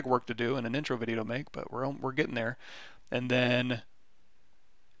work to do and an intro video to make, but we're getting there. And then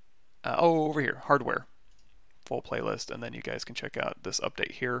over here, hardware, full playlist, and then you guys can check out this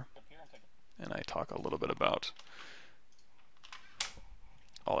update here. And I talk a little bit about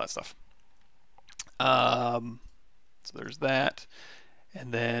all that stuff. So there's that.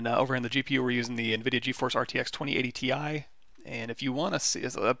 And then over in the GPU, we're using the NVIDIA GeForce RTX 2080 Ti. And if you want to see,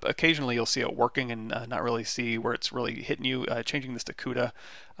 occasionally you'll see it working and not really see where it's really hitting you. Changing this to CUDA,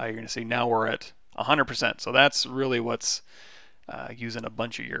 you're going to see now we're at 100%. So that's really what's using a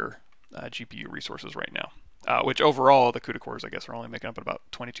bunch of your GPU resources right now. Which overall, the CUDA cores, I guess, are only making up about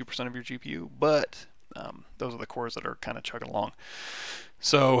 22% of your GPU. But those are the cores that are kind of chugging along.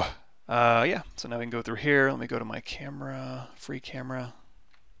 So yeah, so now we can go through here. Let me go to my camera, free camera.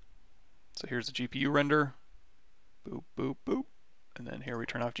 So here's the GPU render. Boop, boop, boop. And then here we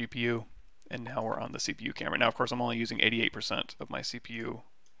turn off GPU. And now we're on the CPU camera. Now, of course, I'm only using 88% of my CPU.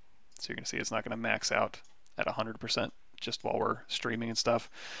 So you're going to see it's not going to max out at 100% just while we're streaming and stuff.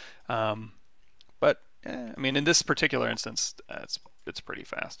 But, I mean, in this particular instance, it's pretty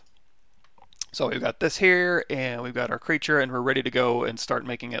fast. So we've got this here, and we've got our creature, and we're ready to go and start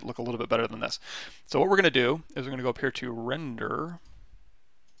making it look a little bit better than this. So what we're going to do is we're going to go up here to Render.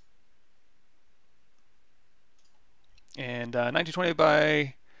 And 1920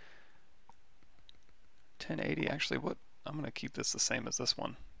 by 1080, actually, I'm going to keep this the same as this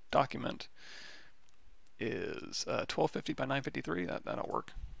one. Document is 1250 by 953. That'll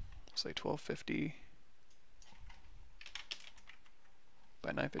work. Say 1250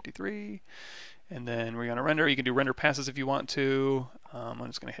 by 953. And then we're going to render. You can do render passes if you want to. I'm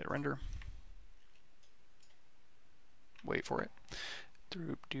just going to hit render. Wait for it.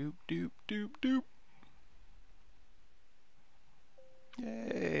 Doop, doop, doop, doop, doop.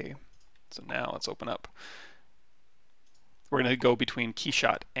 Yay. So now let's open up. We're going to go between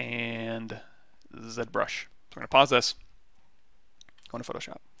Keyshot and ZBrush. So we're going to pause this. Go into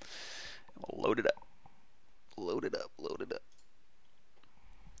Photoshop. And we'll load it up. Load it up, load it up.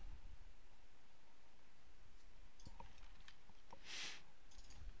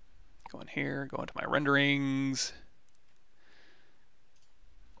 Go in here, go into my renderings.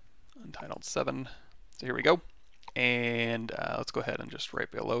 Untitled 7. So here we go. And let's go ahead and just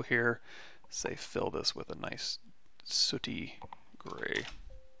right below here, say fill this with a nice sooty gray.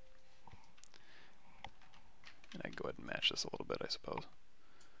 And I can go ahead and match this a little bit, I suppose.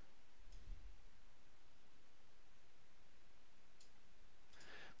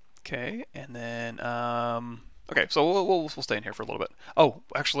 Okay, and then, okay, so we'll stay in here for a little bit. Oh,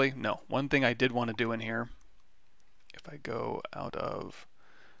 actually, no. One thing I did want to do in here, if I go out of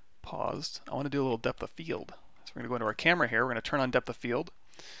paused, I want to do a little depth of field. So we're going to go into our camera here. We're going to turn on depth of field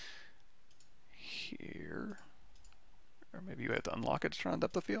here, or maybe you have to unlock it to turn on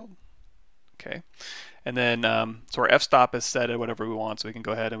depth of field. Okay, and then so our f-stop is set at whatever we want, so we can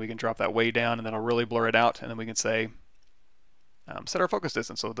go ahead and we can drop that way down, and then I'll really blur it out, and then we can say set our focus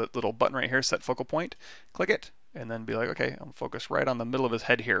distance. So the little button right here, set focal point, click it, and then be like, okay, I'm focused right on the middle of his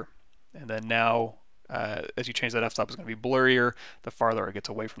head here, and then now as you change that f-stop, it's going to be blurrier the farther it gets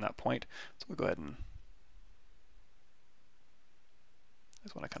away from that point. So we'll go ahead and I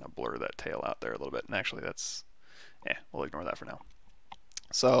just want to kind of blur that tail out there a little bit. And actually that's, we'll ignore that for now.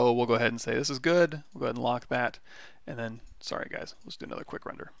 So we'll go ahead and say this is good. We'll go ahead and lock that. And then, sorry guys, let's do another quick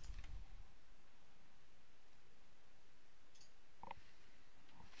render.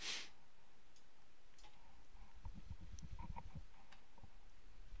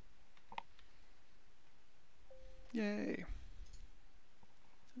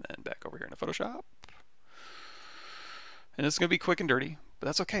 Photoshop. And it's going to be quick and dirty, but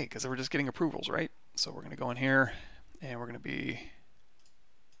that's okay because we're just getting approvals, right? So we're going to go in here and we're going to be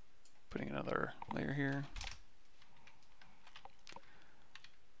putting another layer here.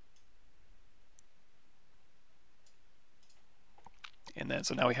 And then,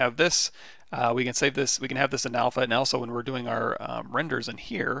 so now we have this. We can save this. We can have this in alpha, and also when we're doing our renders in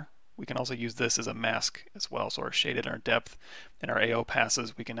here, we can also use this as a mask as well. So our shaded and our depth and our AO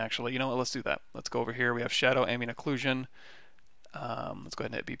passes, we can actually, you know what, let's do that. Let's go over here. We have shadow, ambient occlusion. Let's go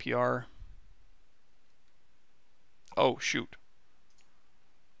ahead and hit BPR. Oh, shoot.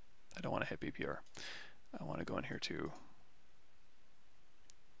 I don't want to hit BPR. I want to go in here to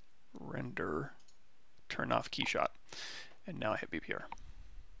render, turn off keyshot. And now I hit BPR.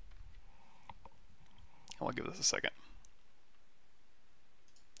 I'll give this a second.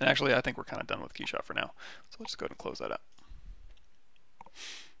 And actually, I think we're kind of done with keyshot for now. So let's just go ahead and close that up.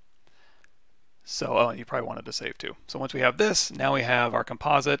 So, oh, you probably wanted to save too. So once we have this, now we have our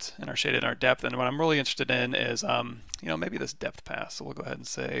composite and our shaded and our depth. And what I'm really interested in is, you know, maybe this depth pass. So we'll go ahead and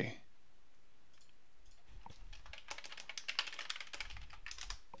say,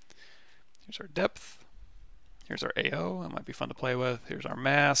 here's our depth. Here's our AO, that might be fun to play with. Here's our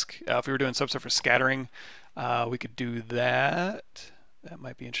mask. If we were doing subsurface scattering, we could do that. That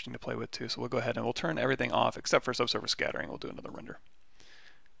might be interesting to play with too. So we'll go ahead and we'll turn everything off except for subsurface scattering. We'll do another render.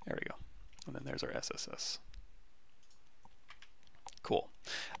 There we go. And then there's our SSS. Cool.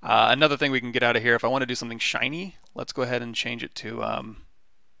 Another thing we can get out of here, if I want to do something shiny, let's go ahead and change it to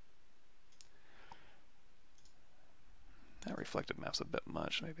that reflected map's a bit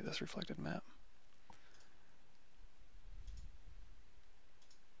much. Maybe this reflected map.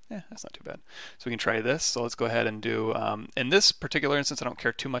 Yeah, that's not too bad. So we can try this. So let's go ahead and do, in this particular instance, I don't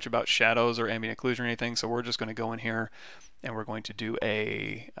care too much about shadows or ambient occlusion or anything. So we're just going to go in here and we're going to do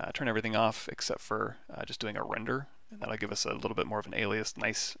a, turn everything off except for just doing a render. And that'll give us a little bit more of an alias,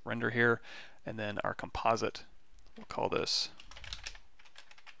 nice render here. And then our composite, we'll call this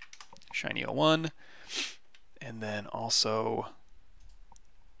Shiny 01. And then also,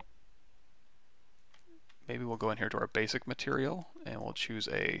 maybe we'll go in here to our basic material and we'll choose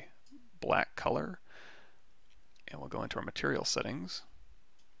a black color and we'll go into our material settings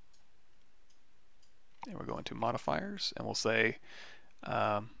and we'll go into modifiers and we'll say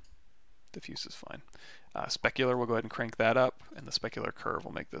diffuse is fine. Specular, we'll go ahead and crank that up, and the specular curve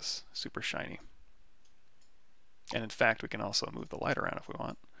will make this super shiny. And in fact, we can also move the light around if we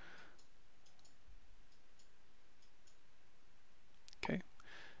want. Okay,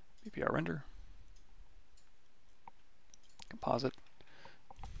 BPR render. Composite.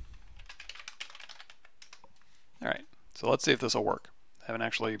 All right, so let's see if this will work. I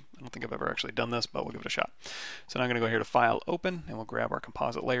don't think I've ever actually done this, but we'll give it a shot. So now I'm going to go here to File, Open, and we'll grab our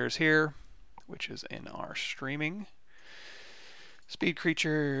composite layers here, which is in our streaming. Speed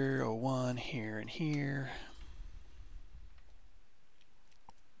Creature 01 here and here.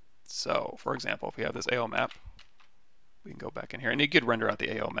 So, for example, if we have this AO map, we can go back in here, and you could render out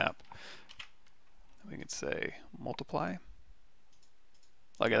the AO map. We can say multiply.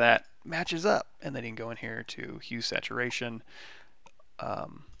 Look at that, matches up. And then you can go in here to hue saturation,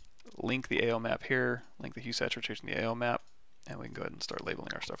 link the AO map here, link the hue saturation to the AO map, and we can go ahead and start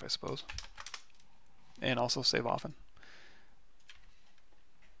labeling our stuff, I suppose. And also save often.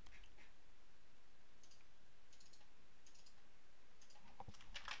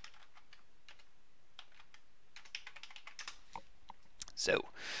 So,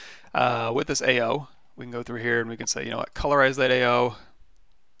 with this AO, we can go through here and we can say, you know what, colorize that AO,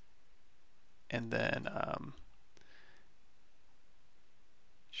 and then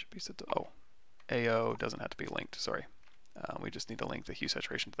should be set to, oh, AO doesn't have to be linked, sorry. We just need to link the hue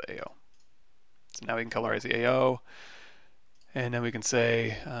saturation to the AO. So now we can colorize the AO, and then we can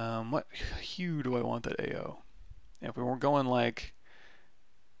say, what hue do I want that AO? And if we were going like,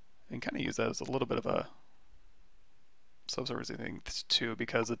 we can kind of use that as a little bit of a subsurface thing too,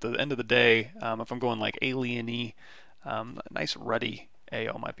 because at the end of the day, if I'm going like alien-y, nice ruddy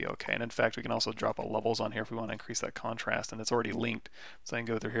AO might be okay. And in fact, we can also drop a levels on here if we want to increase that contrast, and it's already linked. So I can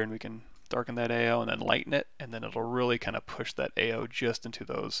go through here and we can darken that AO and then lighten it, and then it'll really kind of push that AO just into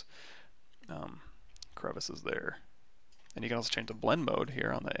those crevices there. And you can also change the blend mode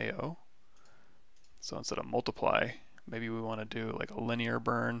here on the AO. So instead of multiply, maybe we want to do like a linear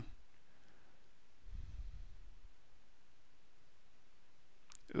burn.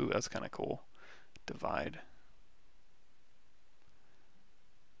 Ooh, that's kind of cool. Divide.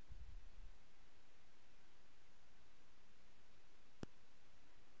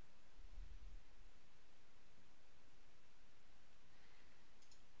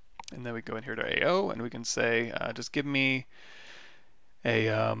 And And then we go in here to AO, and we can say, just give me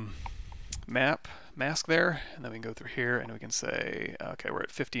a mask there, and then we can go through here, and we can say, okay, we're at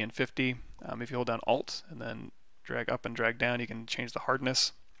 50 and 50. If you hold down Alt and then drag up and drag down, you can change the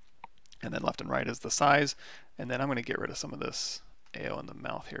hardness, and then left and right is the size. And then I'm going to get rid of some of this AO in the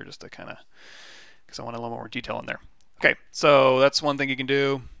mouth here, just to kind of, because I want a little more detail in there. Okay, so that's one thing you can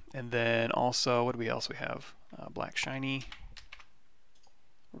do. And then also, what do we else we have? Black shiny.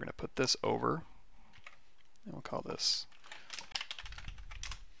 We're going to put this over, and we'll call this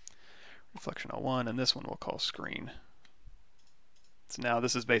Reflection 01, and this one we'll call Screen. So now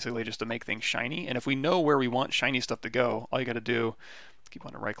this is basically just to make things shiny, and if we know where we want shiny stuff to go, all you got to do, keep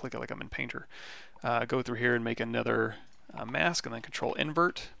on to right click it like I'm in Painter, go through here and make another mask, and then Control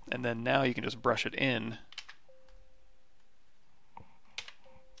Invert, and then now you can just brush it in.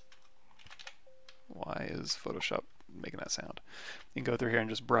 Why is Photoshop making that sound? You can go through here and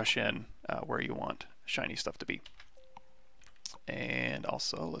just brush in where you want shiny stuff to be. And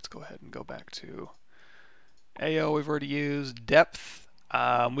also, let's go ahead and go back to AO we've already used. Depth,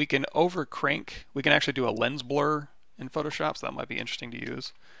 we can over crank. We can actually do a lens blur in Photoshop, so that might be interesting to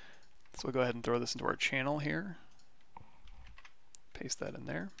use. So we'll go ahead and throw this into our channel here. Paste that in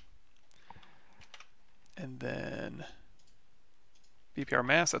there. And then BPR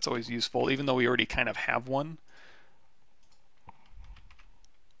mask, that's always useful, even though we already kind of have one.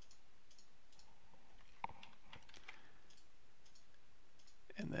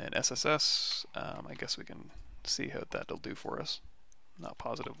 And then SSS, I guess we can see how that'll do for us. Not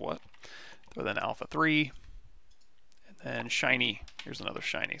positive what. Throw then alpha 3. And then shiny. Here's another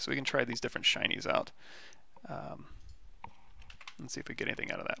shiny. So we can try these different shinies out. Let's see if we get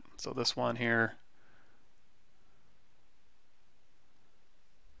anything out of that. So this one here.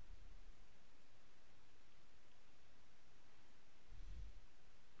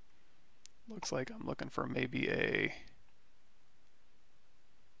 Looks like I'm looking for maybe a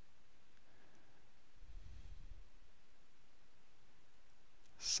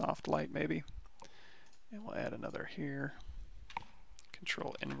soft light maybe. And we'll add another here.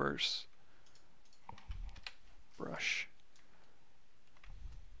 Control Inverse. Brush.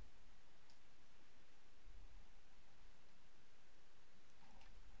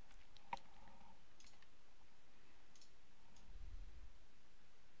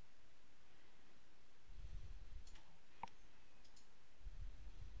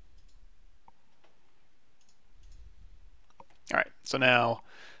 All right, so now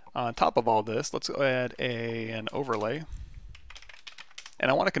on top of all this, let's add an overlay.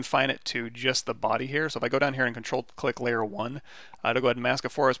 And I want to confine it to just the body here. So if I go down here and control click layer 1, it'll go ahead and mask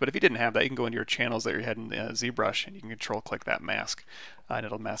it for us. But if you didn't have that, you can go into your channels that you had in ZBrush and you can control click that mask, and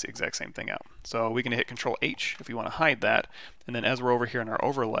it'll mask the exact same thing out. So we can hit Control H if you want to hide that. And then as we're over here in our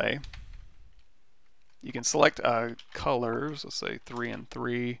overlay, you can select colors, let's say 3 and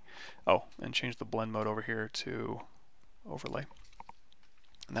 3. Oh, and change the blend mode over here to overlay.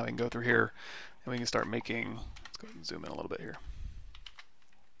 And now we can go through here and we can start making, let's go ahead and zoom in a little bit here.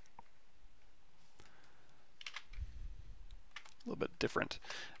 A little bit different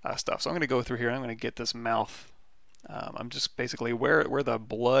stuff. So I'm going to go through here and I'm going to get this mouth. I'm just basically where the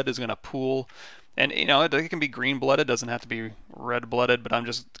blood is going to pool. And you know, it can be green blooded, doesn't have to be red blooded, but I'm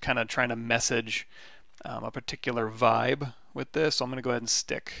just kind of trying to message a particular vibe with this. So I'm going to go ahead and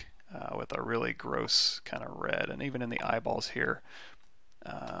stick with a really gross kind of red, and even in the eyeballs here,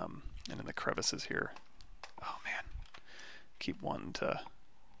 and in the crevices here. Oh man, keep wanting to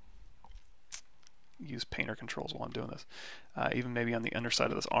use painter controls while I'm doing this. Even maybe on the underside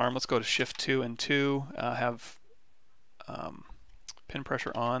of this arm, let's go to Shift 2 and 2, have pin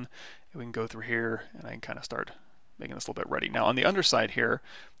pressure on, and we can go through here and I can kind of start making this a little bit ready. Now on the underside here,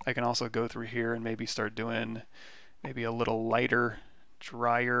 I can also go through here and maybe start doing maybe a little lighter,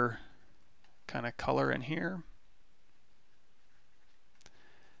 drier kind of color in here.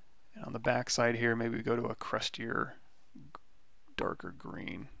 And on the back side here, maybe we go to a crustier, darker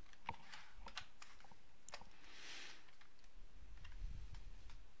green.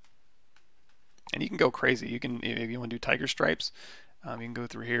 And you can go crazy. You can, if you want to do tiger stripes, you can go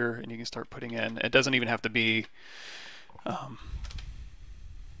through here and you can start putting in. It doesn't even have to be. I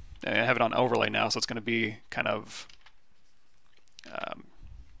have it on overlay now, so it's going to be kind of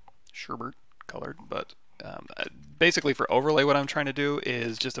sherbet colored. But basically, for overlay, what I'm trying to do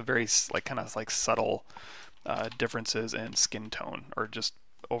is just a very kind of subtle differences in skin tone, or just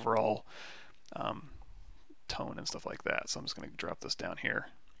overall tone and stuff like that. So I'm just going to drop this down here.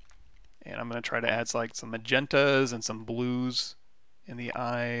 And I'm going to try to add some magentas and some blues in the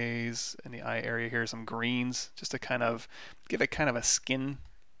eyes, in the eye area here, some greens, just to kind of give it kind of a skin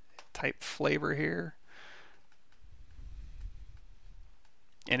type flavor here.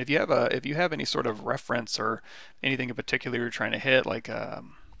 And if you have any sort of reference or anything in particular you're trying to hit, like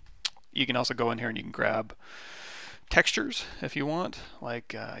you can also go in here and you can grab textures if you want.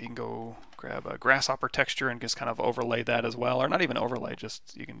 Like you can go grab a grasshopper texture and just kind of overlay that as well, or not even overlay,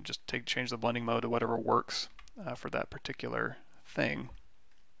 just you can just change the blending mode to whatever works for that particular thing.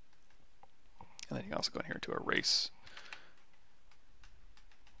 And then you can also go in here to erase.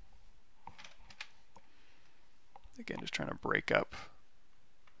 Again, just trying to break up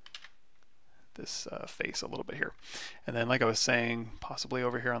this face a little bit here. And then, like I was saying, possibly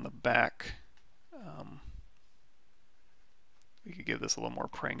over here on the back, we could give this a little more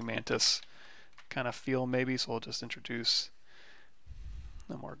praying mantis kind of feel maybe. So we'll just introduce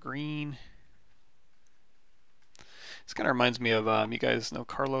a little more green. This kind of reminds me of, you guys know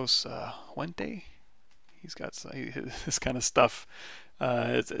Carlos Huente? He's got this kind of stuff.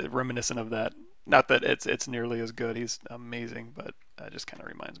 It's reminiscent of that. Not that it's nearly as good. He's amazing, but it just kind of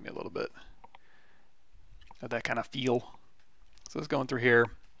reminds me a little bit of that kind of feel. So it's going through here.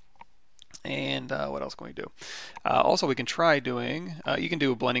 And what else can we do? Also, we can try doing, you can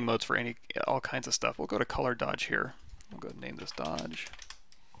do blending modes for all kinds of stuff. We'll go to color dodge here. We'll go ahead and name this dodge.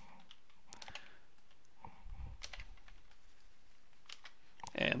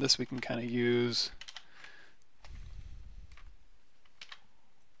 And this we can kind of use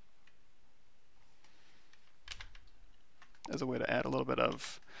as a way to add a little bit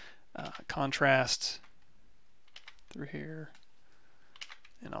of contrast through here,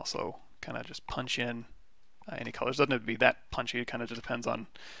 and also kind of just punch in any colors. Doesn't have to be that punchy, it kind of just depends on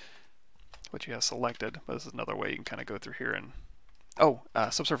what you have selected, but this is another way you can kind of go through here. And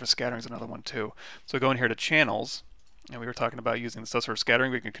subsurface scattering is another one too. So go in here to channels, and we were talking about using the subsurface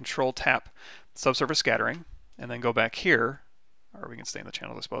scattering. We can control tap subsurface scattering and then go back here, or we can stay in the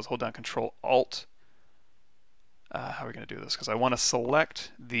channel, I suppose, hold down control alt. How are we going to do this? Because I want to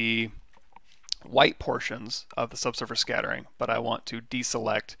select the white portions of the subsurface scattering, but I want to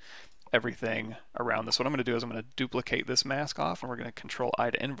deselect everything around this. What I'm going to do is I'm going to duplicate this mask off, and we're going to control I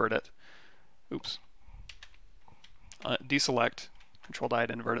to invert it. Oops. Deselect, control I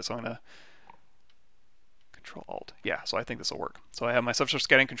to invert it, so I'm going to control alt. Yeah, so I think this will work. So I have my subsurface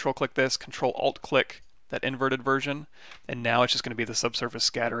scattering, control click this, control alt click that inverted version, and now it's just going to be the subsurface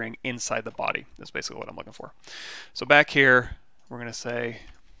scattering inside the body. That's basically what I'm looking for. So back here, we're going to say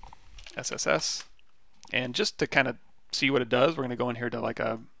SSS, and just to kind of see what it does, we're going to go in here to like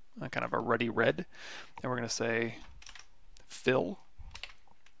a kind of a ruddy red, and we're going to say fill,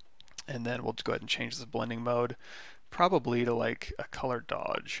 and then we'll go ahead and change this blending mode probably to like a color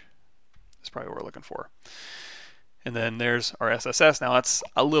dodge. That's probably what we're looking for. And then there's our SSS. Now that's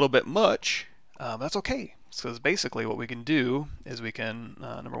a little bit much. That's okay, because basically what we can do is we can,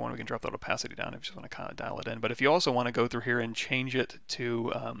 number one, we can drop that opacity down if you just want to kind of dial it in. But if you also want to go through here and change it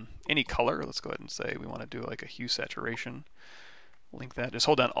to any color, let's go ahead and say we want to do like a hue saturation. Link that, just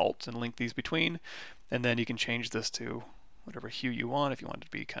hold down Alt and link these between, and then you can change this to whatever hue you want. If you want it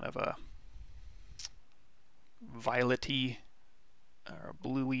to be kind of a violety or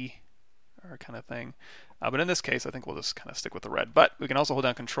bluey or kind of thing. But in this case, I think we'll just kind of stick with the red. But we can also hold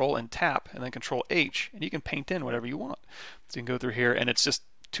down Control and tap, and then Control H, and you can paint in whatever you want. So you can go through here, and it's just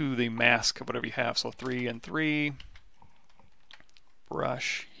to the mask of whatever you have. So 3 and 3,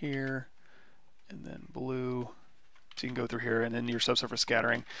 brush here, and then blue. So you can go through here, and then your subsurface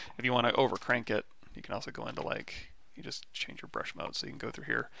scattering. If you want to over crank it, you can also go into like, you just change your brush mode. So you can go through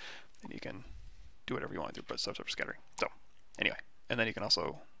here, and you can do whatever you want with your subsurface scattering. So anyway, and then you can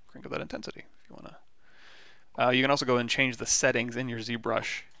also crinkle that intensity if you want to. You can also go and change the settings in your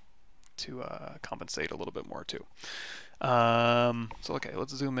ZBrush to compensate a little bit more too. So okay,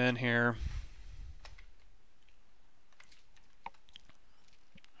 let's zoom in here.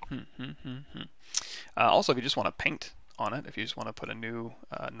 Also, if you just want to paint on it, if you just want to put a new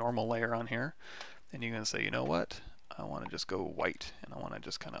normal layer on here, then you can say, you know what, I want to just go white, and I want to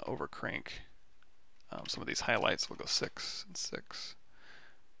just kind of over crank some of these highlights. We'll go 6 and 6.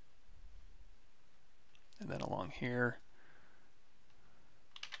 And then along here,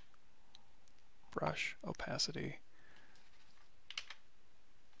 brush, opacity.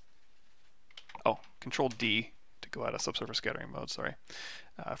 Oh, Control D to go out of subsurface scattering mode, sorry.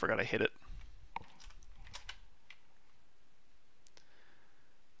 I forgot I hit it.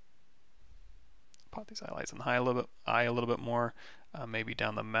 Pop these highlights in the eye a little bit more. Maybe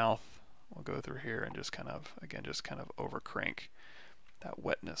down the mouth. We'll go through here and just kind of, again, just kind of over crank that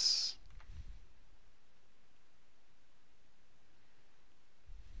wetness.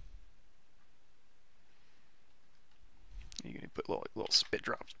 You can put little spit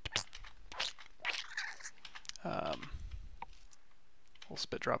drops. Little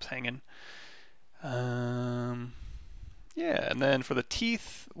spit drops hanging. Yeah, and then for the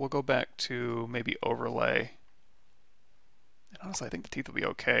teeth, we'll go back to maybe overlay. And honestly, I think the teeth will be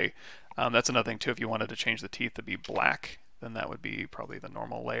okay. That's another thing too. If you wanted to change the teeth to be black, then that would be probably the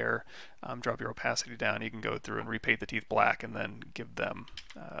normal layer. Drop your opacity down. You can go through and repaint the teeth black and then give them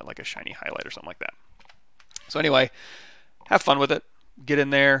like a shiny highlight or something like that. So anyway, have fun with it. Get in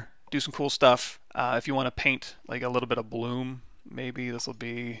there, do some cool stuff. If you want to paint like a little bit of bloom, maybe this will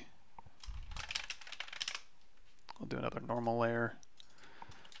be, we'll do another normal layer.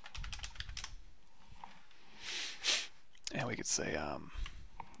 And we could say,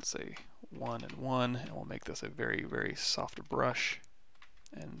 let's say 1 and 1, and we'll make this a very, very soft brush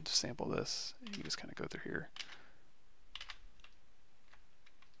and sample this. You just kind of go through here.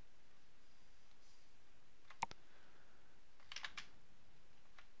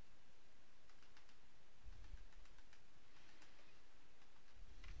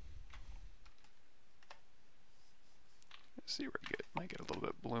 See where it might get a little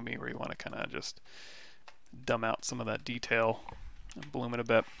bit bloomy, where you want to kind of just dumb out some of that detail and bloom it a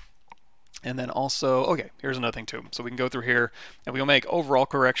bit. And then also, okay, here's another thing too. So we can go through here and we'll make overall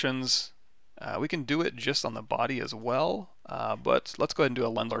corrections. We can do it just on the body as well, but let's go ahead and do a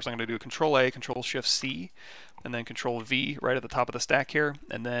lens blur. So I'm going to do Control A, Control Shift C, and then Control V right at the top of the stack here.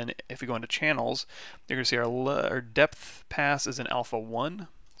 And then if we go into channels, you're going to see our depth pass is in alpha 1.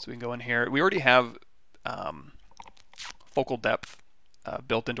 So we can go in here. We already have focal depth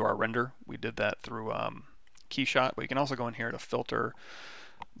built into our render. We did that through Keyshot, but you can also go in here to filter,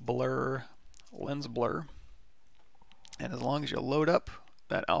 blur, lens blur, and as long as you load up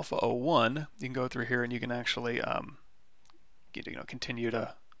that alpha 01, you can go through here and you can actually continue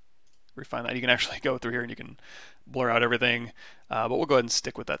to refine that. You can actually go through here and you can blur out everything, but we'll go ahead and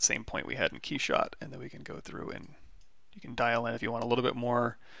stick with that same point we had in Keyshot, and then we can go through and you can dial in if you want a little bit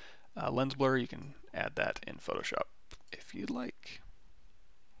more lens blur. You can add that in Photoshop if you'd like,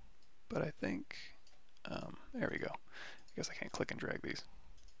 but I think there we go. I guess I can't click and drag these.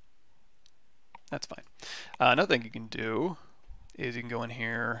 That's fine. Another thing you can do is you can go in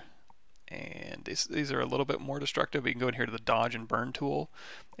here, and these are a little bit more destructive. You can go in here to the dodge and burn tool,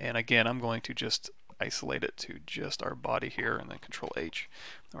 and again I'm going to just isolate it to just our body here, and then Control H.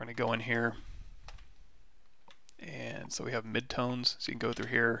 We're going to go in here, and so we have midtones, so you can go through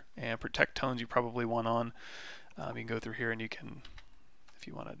here and protect tones you probably want on. You can go through here and you can, if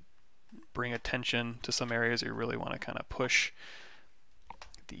you want to bring attention to some areas, you really want to kind of push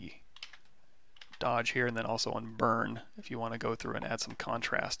the dodge here, and then also on burn, if you want to go through and add some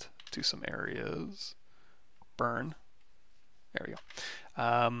contrast to some areas. Burn. There we go.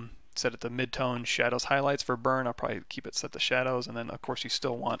 Set it to midtone, shadows, highlights for burn. I'll probably keep it set to shadows, and then of course you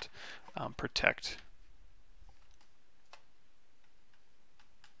still want protect.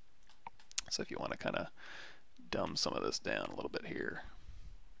 So if you want to kind of dumb some of this down a little bit here.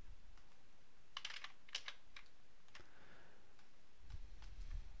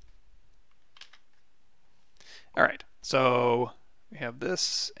 All right, so we have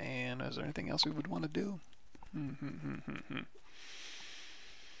this, and is there anything else we would want to do?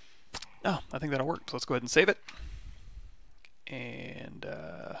 Oh, I think that'll work. So let's go ahead and save it. And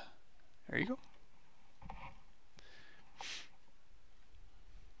there you go.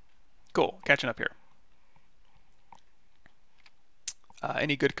 Cool, catching up here.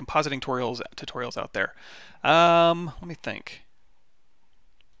 Any good compositing tutorials out there? Let me think.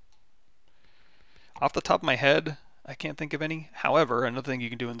 Off the top of my head, I can't think of any. However, another thing you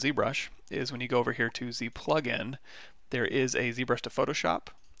can do in ZBrush is when you go over here to Z plugin, there is a ZBrush to Photoshop,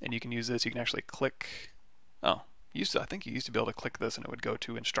 and you can use this. You can actually click. Oh, I think you used to be able to click this, and it would go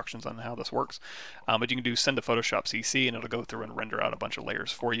to instructions on how this works. But you can do send to Photoshop CC, and it'll go through and render out a bunch of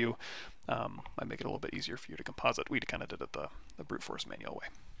layers for you. Might make it a little bit easier for you to composite. We kind of did it the brute force manual way.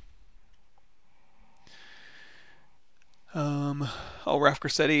 Raf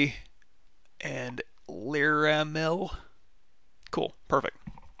Grassetti and Liramil. Cool, perfect.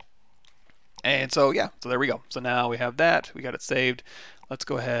 And so yeah, so there we go. So now we have that. We got it saved. Let's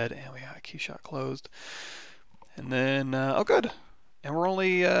go ahead and we got Keyshot closed. And then oh good. And we're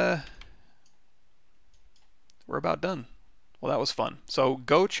only we're about done. Well, that was fun. So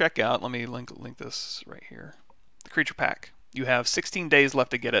go check out. Let me link this right here. The Creature Pack. You have 16 days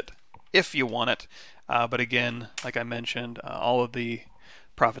left to get it if you want it. But again, like I mentioned, all of the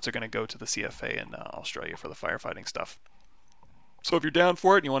profits are going to go to the CFA in Australia for the firefighting stuff. So if you're down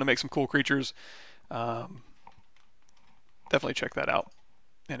for it and you want to make some cool creatures, definitely check that out.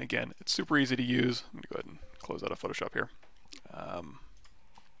 And again, it's super easy to use. Let me go ahead and close out of Photoshop here.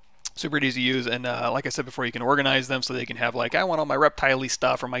 Super easy to use, and like I said before, you can organize them so they can have like, I want all my reptile-y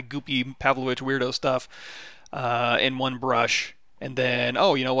stuff or my goopy Pavlovich weirdo stuff in one brush, and then,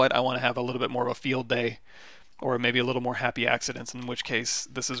 oh, you know what, I want to have a little bit more of a field day, or maybe a little more happy accidents, in which case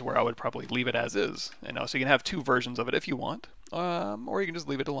this is where I would probably leave it as is. You know, so you can have two versions of it if you want, or you can just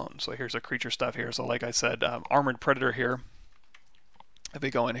leave it alone. So here's a creature stuff here. So like I said, armored predator here. If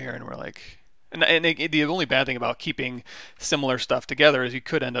we go in here and we're like, the only bad thing about keeping similar stuff together is you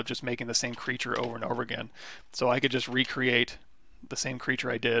could end up just making the same creature over and over again. So I could just recreate the same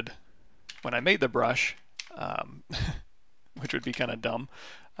creature I did when I made the brush, which would be kind of dumb.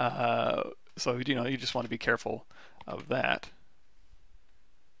 So, you know, you just want to be careful of that.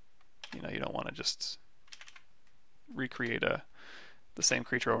 You know, you don't want to just recreate the same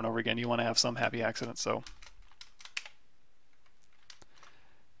creature over and over again. You want to have some happy accidents. So,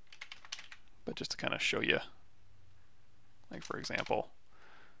 but just to kind of show you, like for example,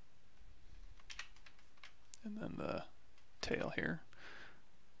 and then the tail here,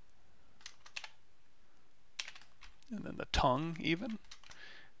 and then the tongue even.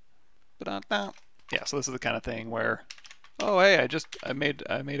 Yeah, so this is the kind of thing where, oh hey, I made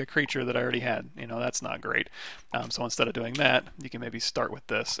a creature that I already had. You know, that's not great. So instead of doing that, you can maybe start with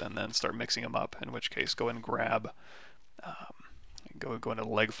this and then start mixing them up. In which case, go and grab, go into the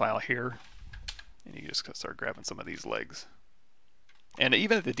leg file here, and you just start grabbing some of these legs. And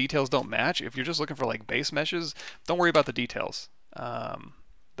even if the details don't match, if you're just looking for like base meshes, don't worry about the details.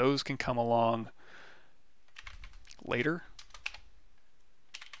 Those can come along later.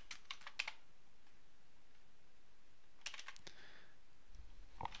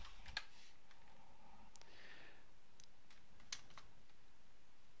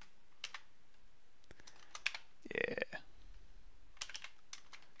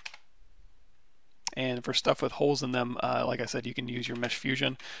 And for stuff with holes in them, like I said, you can use your mesh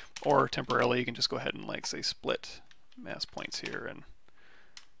fusion, or temporarily you can just go ahead and like say split mass points here, and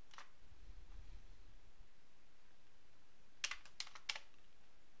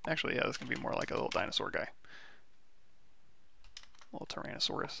actually, yeah, this can be more like a little dinosaur guy, a little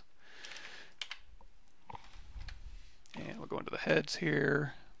Tyrannosaurus. And we'll go into the heads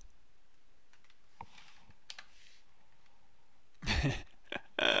here.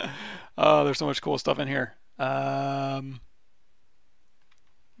 Oh, there's so much cool stuff in here. Yeah,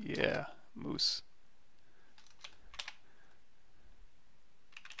 moose.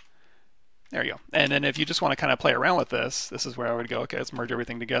 There you go. And then if you just want to kind of play around with this, this is where I would go, okay, let's merge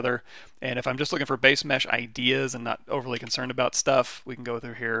everything together. And if I'm just looking for base mesh ideas and not overly concerned about stuff, we can go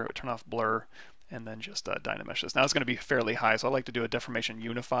through here, turn off blur, and then just dynamesh this. Now it's going to be fairly high, so I like to do a deformation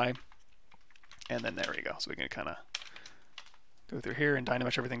unify. And then there we go. So we can kind of go through here and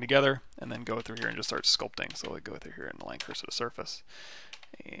dynamesh everything together, and then go through here and just start sculpting. So we go through here and align cursor to surface,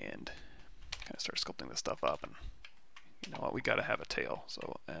 and kind of start sculpting this stuff up. And you know what, we got to have a tail.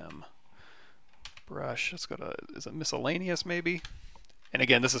 So brush. Let's go to, is it miscellaneous maybe? And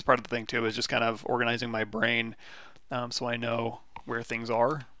again, this is part of the thing too, is just kind of organizing my brain, so I know where things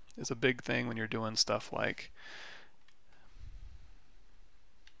are. Is a big thing when you're doing stuff like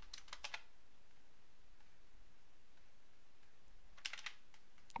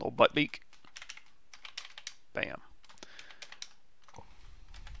little butt beak. Bam.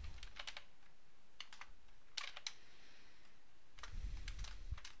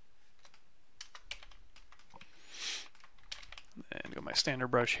 And go my standard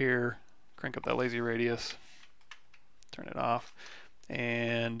brush here, crank up that lazy radius, turn it off,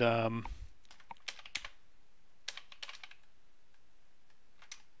 and or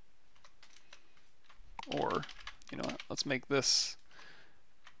you know what, let's make this,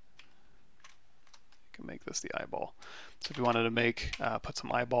 you can make this the eyeball. So if you wanted to make, put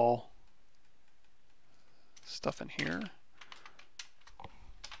some eyeball stuff in here,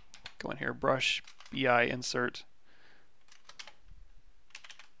 go in here, brush, BI, insert,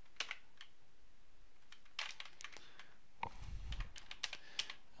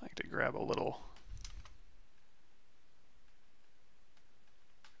 I like to grab a little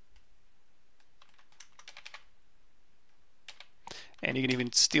and you can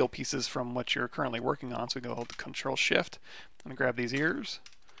even steal pieces from what you're currently working on. So we can hold the Control Shift and grab these ears,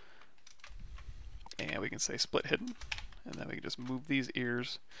 and we can say split hidden, and then we can just move these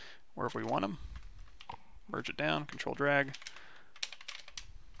ears wherever we want them, merge it down, Control drag,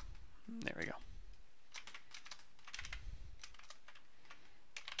 there we go.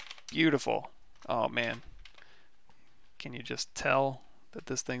 Beautiful. Oh man, can you just tell that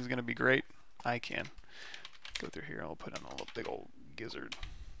this thing's gonna be great? I can. Go through here, I'll put in a little big old gizzard.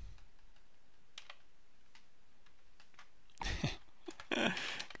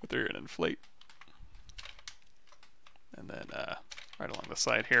 Go through and inflate. And then right along the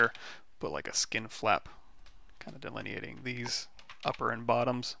side here, put like a skin flap, kind of delineating these upper and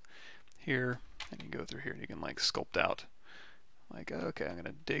bottoms here. And you go through here and you can like sculpt out. Like, okay, I'm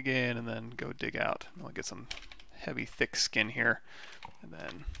gonna dig in and then go dig out. And we'll get some heavy, thick skin here. And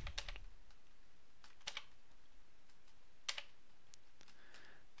then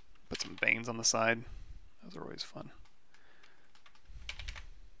put some veins on the side. Those are always fun.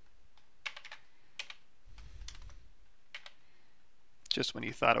 Just when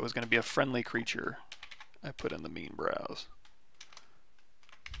you thought it was going to be a friendly creature, I put in the mean brows.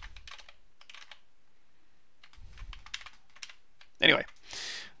 Anyway,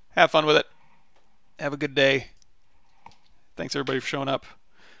 have fun with it. Have a good day. Thanks everybody for showing up.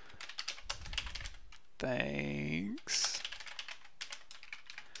 Thanks.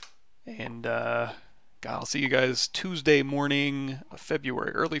 And God, I'll see you guys Tuesday morning of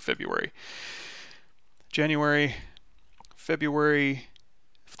February, early February. January, February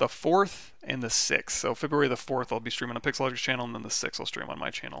the 4th and the 6th. So February the 4th I'll be streaming on Pixelogic's channel, and then the 6th I'll stream on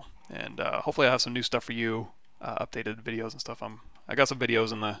my channel. And hopefully I'll have some new stuff for you, updated videos and stuff. I got some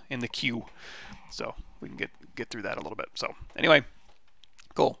videos in the queue, so we can get through that a little bit. So anyway,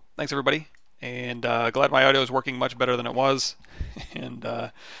 cool. Thanks everybody, and glad my audio is working much better than it was. And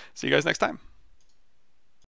see you guys next time.